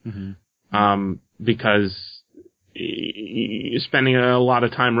stories. Mm-hmm. Because spending a lot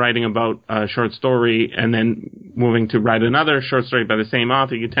of time writing about a short story and then moving to write another short story by the same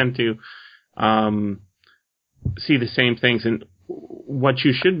author, you tend to see the same things. And what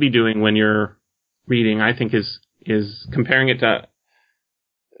you should be doing when you're reading, I think, is comparing it to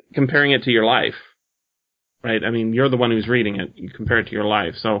your life, right? I mean, you're the one who's reading it. You compare it to your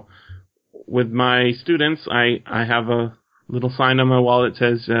life. So with my students, I have a little sign on my wall that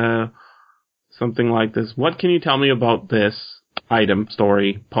says something like this: what can you tell me about this item,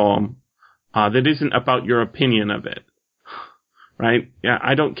 story, poem, that isn't about your opinion of it? Right? Yeah,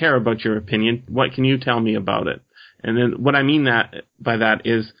 I don't care about your opinion. What can you tell me about it? And then what I mean by that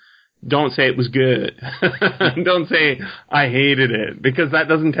is, don't say it was good. Don't say I hated it, because that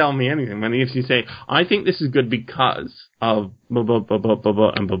doesn't tell me anything. I mean, if you say, I think this is good because of blah, blah, blah, blah, blah,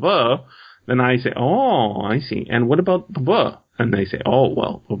 blah, and blah, blah, then I say, oh, I see. And what about blah, blah? And they say, oh,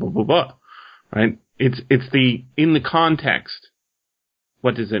 well, blah, blah, blah, blah. Right? It's in the context.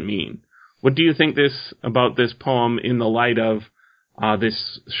 What does it mean? What do you think about this poem in the light of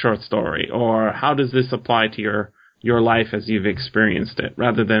this short story? Or how does this apply to your life as you've experienced it?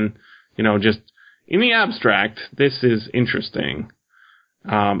 Rather than, just in the abstract, this is interesting.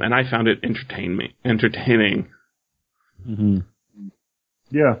 And I found it entertaining. Mm-hmm.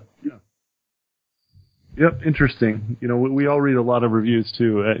 Yeah. Yep, interesting. We all read a lot of reviews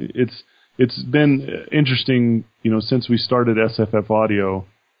too. It's been interesting, since we started SFFaudio,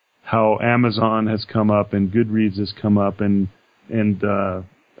 how Amazon has come up and Goodreads has come up, and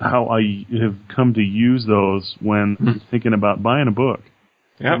how I have come to use those when thinking about buying a book.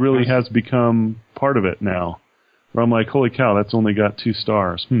 Yep. It really has become part of it now, where I'm like, holy cow, that's only got 2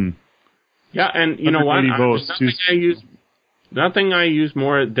 stars. Yeah, and you know what? Nothing I use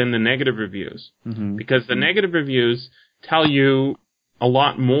more than the negative reviews. Mm-hmm. Because the negative reviews tell you a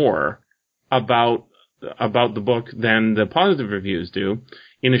lot more about the book than the positive reviews do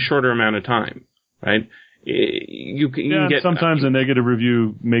in a shorter amount of time, right? You can get sometimes a negative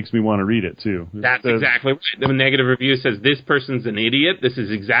review makes me want to read it too. That's exactly right. The negative review says, this person's an idiot. This is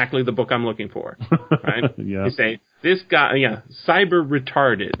exactly the book I'm looking for, right? Yeah. You say, this guy, cyber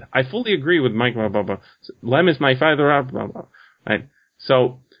retarded. I fully agree with Mike, blah, blah, blah. Lem is my father, blah, blah, blah. Right?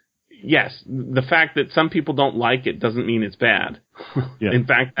 So, yes, the fact that some people don't like it doesn't mean it's bad. Yeah. In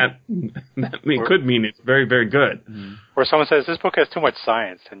fact, that could mean it's very, very good. Mm-hmm. Or someone says, this book has too much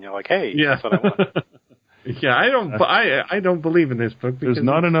science, and you're like, hey, that's what I want. Yeah, I don't believe in this book. There's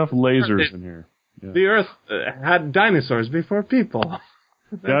not enough lasers in here. Yeah. The Earth had dinosaurs before people.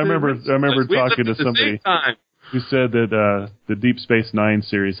 Yeah, I remember talking to somebody who said that the Deep Space Nine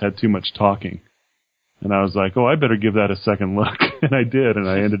series had too much talking. And I was like, I better give that a second look. And I did, and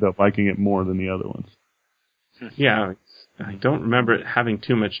I ended up liking it more than the other ones. Yeah, I don't remember it having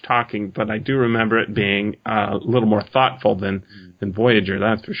too much talking, but I do remember it being a little more thoughtful than Voyager,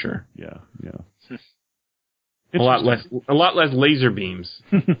 that's for sure. Yeah. A lot less laser beams.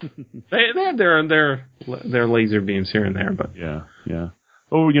 They have their laser beams here and there, but yeah.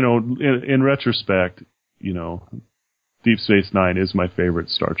 Oh, in retrospect, Deep Space Nine is my favorite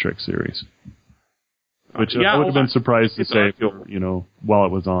Star Trek series. Which I would have been surprised to say, while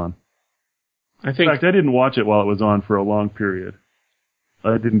it was on. In fact, I didn't watch it while it was on for a long period.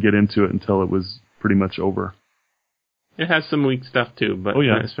 I didn't get into it until it was pretty much over. It has some weak stuff too, but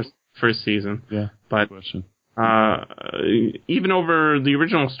especially first season. Yeah, but question. Even over the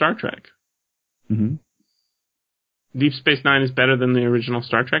original Star Trek. Mm-hmm. Deep Space Nine is better than the original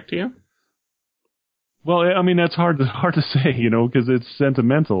Star Trek to you? Well, I mean, that's hard to say, because it's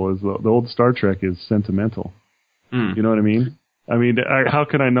sentimental. The old Star Trek is sentimental. You know what I mean? I mean, how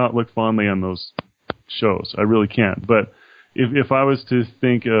can I not look fondly on those shows? I really can't. But if I was to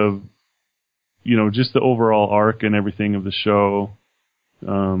think of, just the overall arc and everything of the show,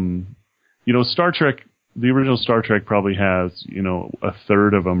 Star Trek, the original Star Trek probably has, a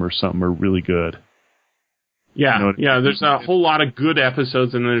third of them or something are really good. Yeah, there's a whole lot of good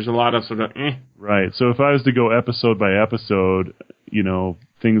episodes, and there's a lot of sort of Right. So if I was to go episode by episode,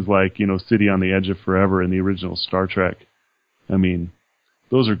 things like, City on the Edge of Forever and the original Star Trek, I mean,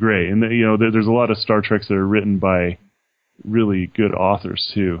 those are great. And, there's a lot of Star Treks that are written by really good authors,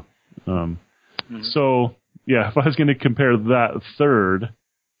 too. So, if I was going to compare that third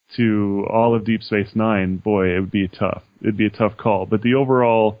to all of Deep Space Nine, boy, it'd be a tough call. But the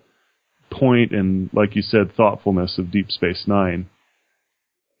overall point and, like you said, thoughtfulness of Deep Space Nine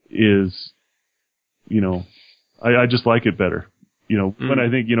is, I just like it better. When I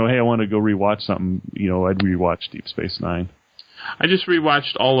think, hey, I want to go rewatch something, I'd rewatch Deep Space Nine. I just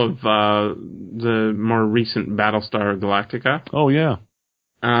rewatched all of the more recent Battlestar Galactica. Oh, yeah.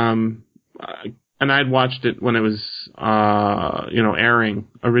 and I'd watched it when it was, airing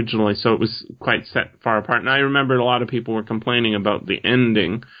originally, so it was quite set far apart. And I remember a lot of people were complaining about the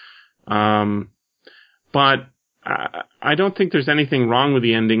ending. But I don't think there's anything wrong with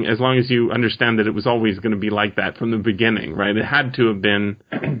the ending as long as you understand that it was always going to be like that from the beginning, right? It had to have been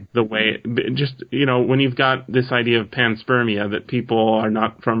the way, just, when you've got this idea of panspermia, that people are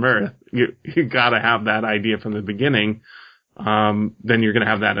not from Earth, you got to have that idea from the beginning. Then you're going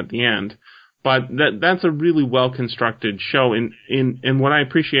to have that at the end. But that's a really well-constructed show. And what I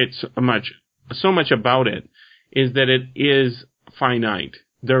appreciate so much about it is that it is finite.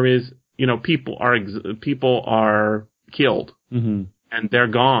 There is, people are killed, and they're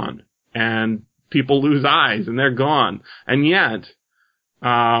gone, and people lose eyes and they're gone. And yet,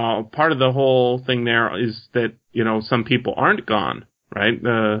 part of the whole thing there is that, some people aren't gone, right?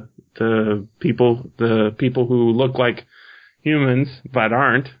 The people who look like humans but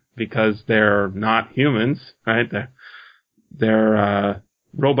aren't, because they're not humans, right? They're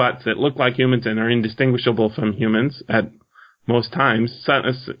robots that look like humans and are indistinguishable from humans at most times,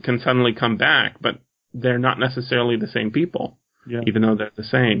 can suddenly come back, but they're not necessarily the same people, even though they're the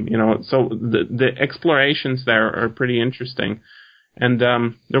same, So the explorations there are pretty interesting. And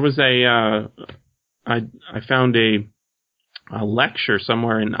there was I found a lecture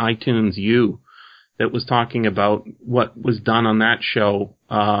somewhere in iTunes U that was talking about what was done on that show,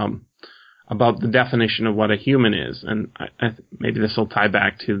 about the definition of what a human is. And maybe this will tie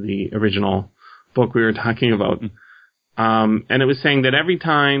back to the original book we were talking about. And it was saying that every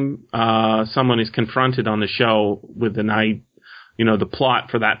time someone is confronted on the show with the plot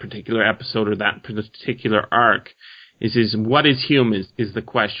for that particular episode or that particular arc is what is human is the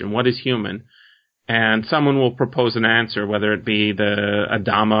question. What is human? And someone will propose an answer, whether it be the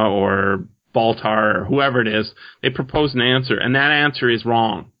Adama or Baltar or whoever it is. They propose an answer, and that answer is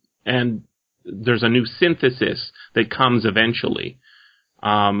wrong. And there's a new synthesis that comes eventually.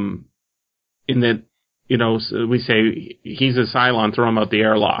 In that, so we say he's a Cylon, throw him out the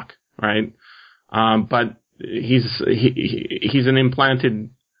airlock, right? But he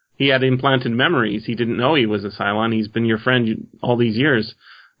had implanted memories. He didn't know he was a Cylon. He's been your friend all these years.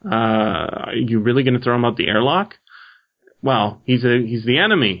 Are you really going to throw him out the airlock? Well, he's the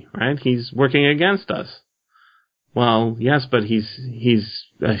enemy, right? He's working against us. Well, yes, but he's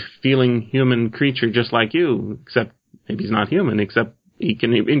a feeling human creature just like you, except maybe he's not human, except he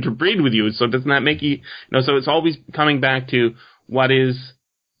can interbreed with you. So doesn't that make you, so it's always coming back to what is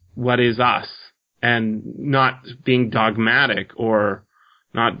us, and not being dogmatic or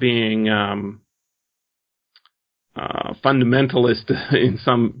not being fundamentalist in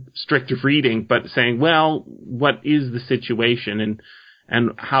some strict reading, but saying, well, what is the situation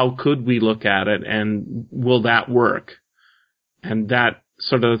and how could we look at it, and will that work? And that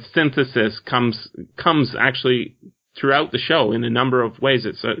sort of synthesis comes actually throughout the show in a number of ways.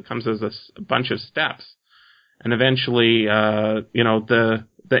 It comes as a bunch of steps, and eventually, the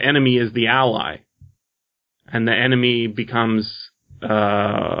enemy is the ally, and the enemy becomes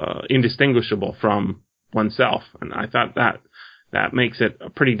indistinguishable from oneself. And I thought that makes it a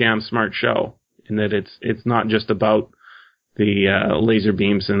pretty damn smart show, in that it's not just about the laser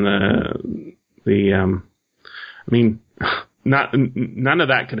beams and none of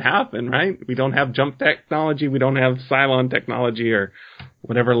that could happen, right? We don't have jump technology, we don't have Cylon technology or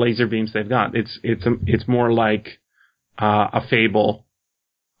whatever laser beams they've got. It's more like a fable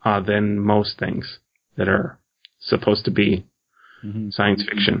than most things that are supposed to be science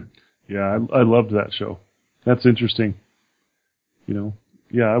fiction. Yeah, I loved that show. That's interesting. Yeah,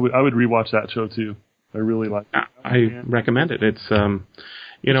 I would rewatch that show too. I really like it. I recommend it. It's Did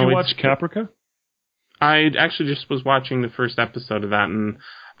you watch Caprica? I actually just was watching the first episode of that, and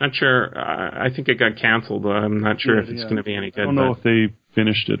I'm not sure. I think it got canceled. I'm not sure if it's going to be any good. I don't know if they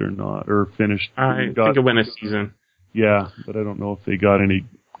finished it or not, or finished. I think it went a season. Yeah, but I don't know if they got any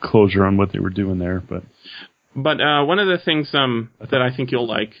closure on what they were doing there. But one of the things that I think you'll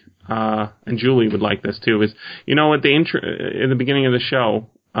like, and Julie would like this too, is at the intro, in the beginning of the show,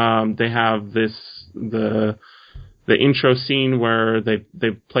 they have the intro scene where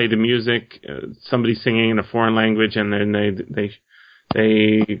they play the music, somebody singing in a foreign language, and then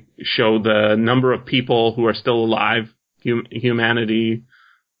they show the number of people who are still alive, humanity.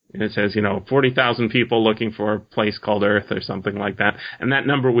 And it says, 40,000 people looking for a place called Earth or something like that. And that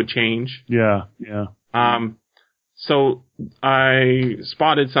number would change. Yeah. So I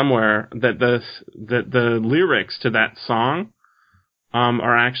spotted somewhere that the lyrics to that song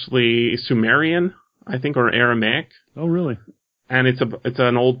are actually Sumerian, I think, or Aramaic. Oh, really? And it's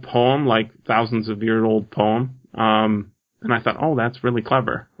an old poem, like thousands of year old poem. And I thought, oh, that's really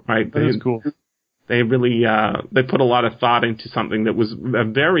clever, right? That is cool. they really they put a lot of thought into something that was a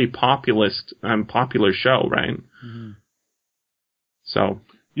very popular show, right? Mm-hmm. So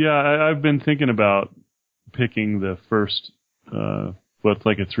yeah, I've been thinking about picking the first what's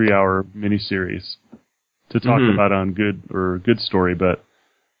like a 3-hour miniseries to talk about on Good Story, but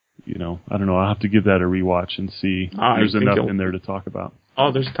I don't know. I'll have to give that a rewatch and see if there's enough in there to talk about.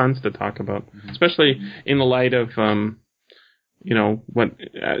 Oh, there's tons to talk about, especially in the light of what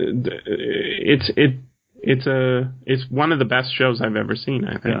it's one of the best shows I've ever seen,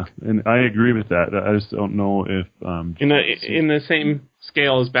 I think. Yeah, and I agree with that. I just don't know if in the same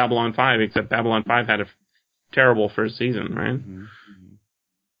scale as Babylon 5, except Babylon 5 had a terrible first season, right? Mm-hmm.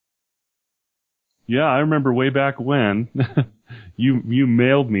 Yeah, I remember way back when you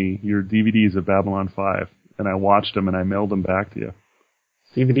mailed me your DVDs of Babylon 5, and I watched them and I mailed them back to you.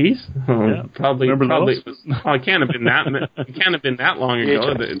 DVDs? Oh, yeah. Probably. It can't have been that. It can't have been that long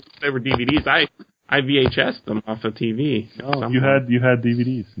ago. They were DVDs. I VHS'd them off of TV. Oh, you had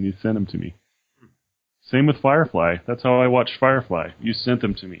DVDs and you sent them to me. Same with Firefly. That's how I watched Firefly. You sent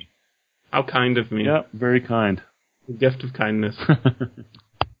them to me. How kind of me. Yeah, very kind. The gift of kindness.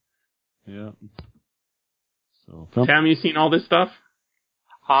 Yeah. So, Sam, you seen all this stuff?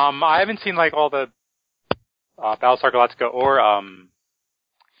 I haven't seen like all the Battlestar Galactica or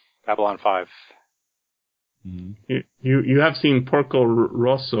Babylon 5. Mm-hmm. You have seen Porco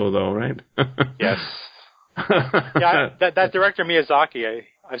Rosso though, right? Yes. Yeah, that director Miyazaki,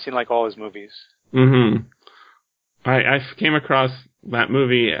 I've seen like all his movies. Mm-hmm. I came across that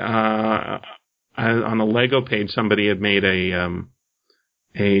movie on a Lego page. Somebody had made a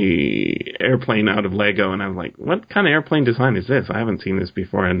airplane out of Lego, and I'm like, what kind of airplane design is this? I haven't seen this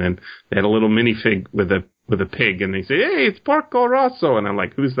before. And then they had a little minifig with a pig, and they say, hey, it's Porco Rosso, and I'm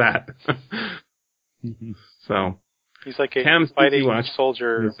like, who's that? So he's like a fighting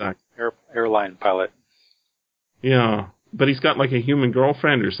soldier airline pilot. Yeah, but he's got like a human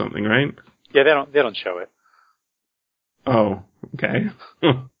girlfriend or something, right? Yeah, they don't show it. Oh, okay.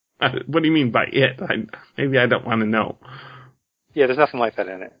 What do you mean by it? Maybe I don't want to know. Yeah, there's nothing like that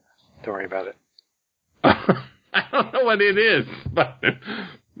in it. Don't worry about it. I don't know what it is, but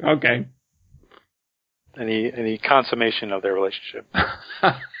okay. Any consummation of their relationship.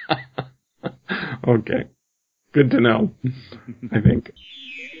 Okay. Good to know, I think.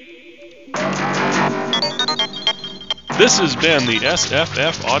 This has been the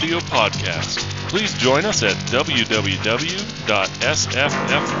SFF Audio Podcast. Please join us at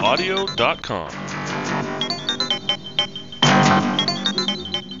www.sffaudio.com.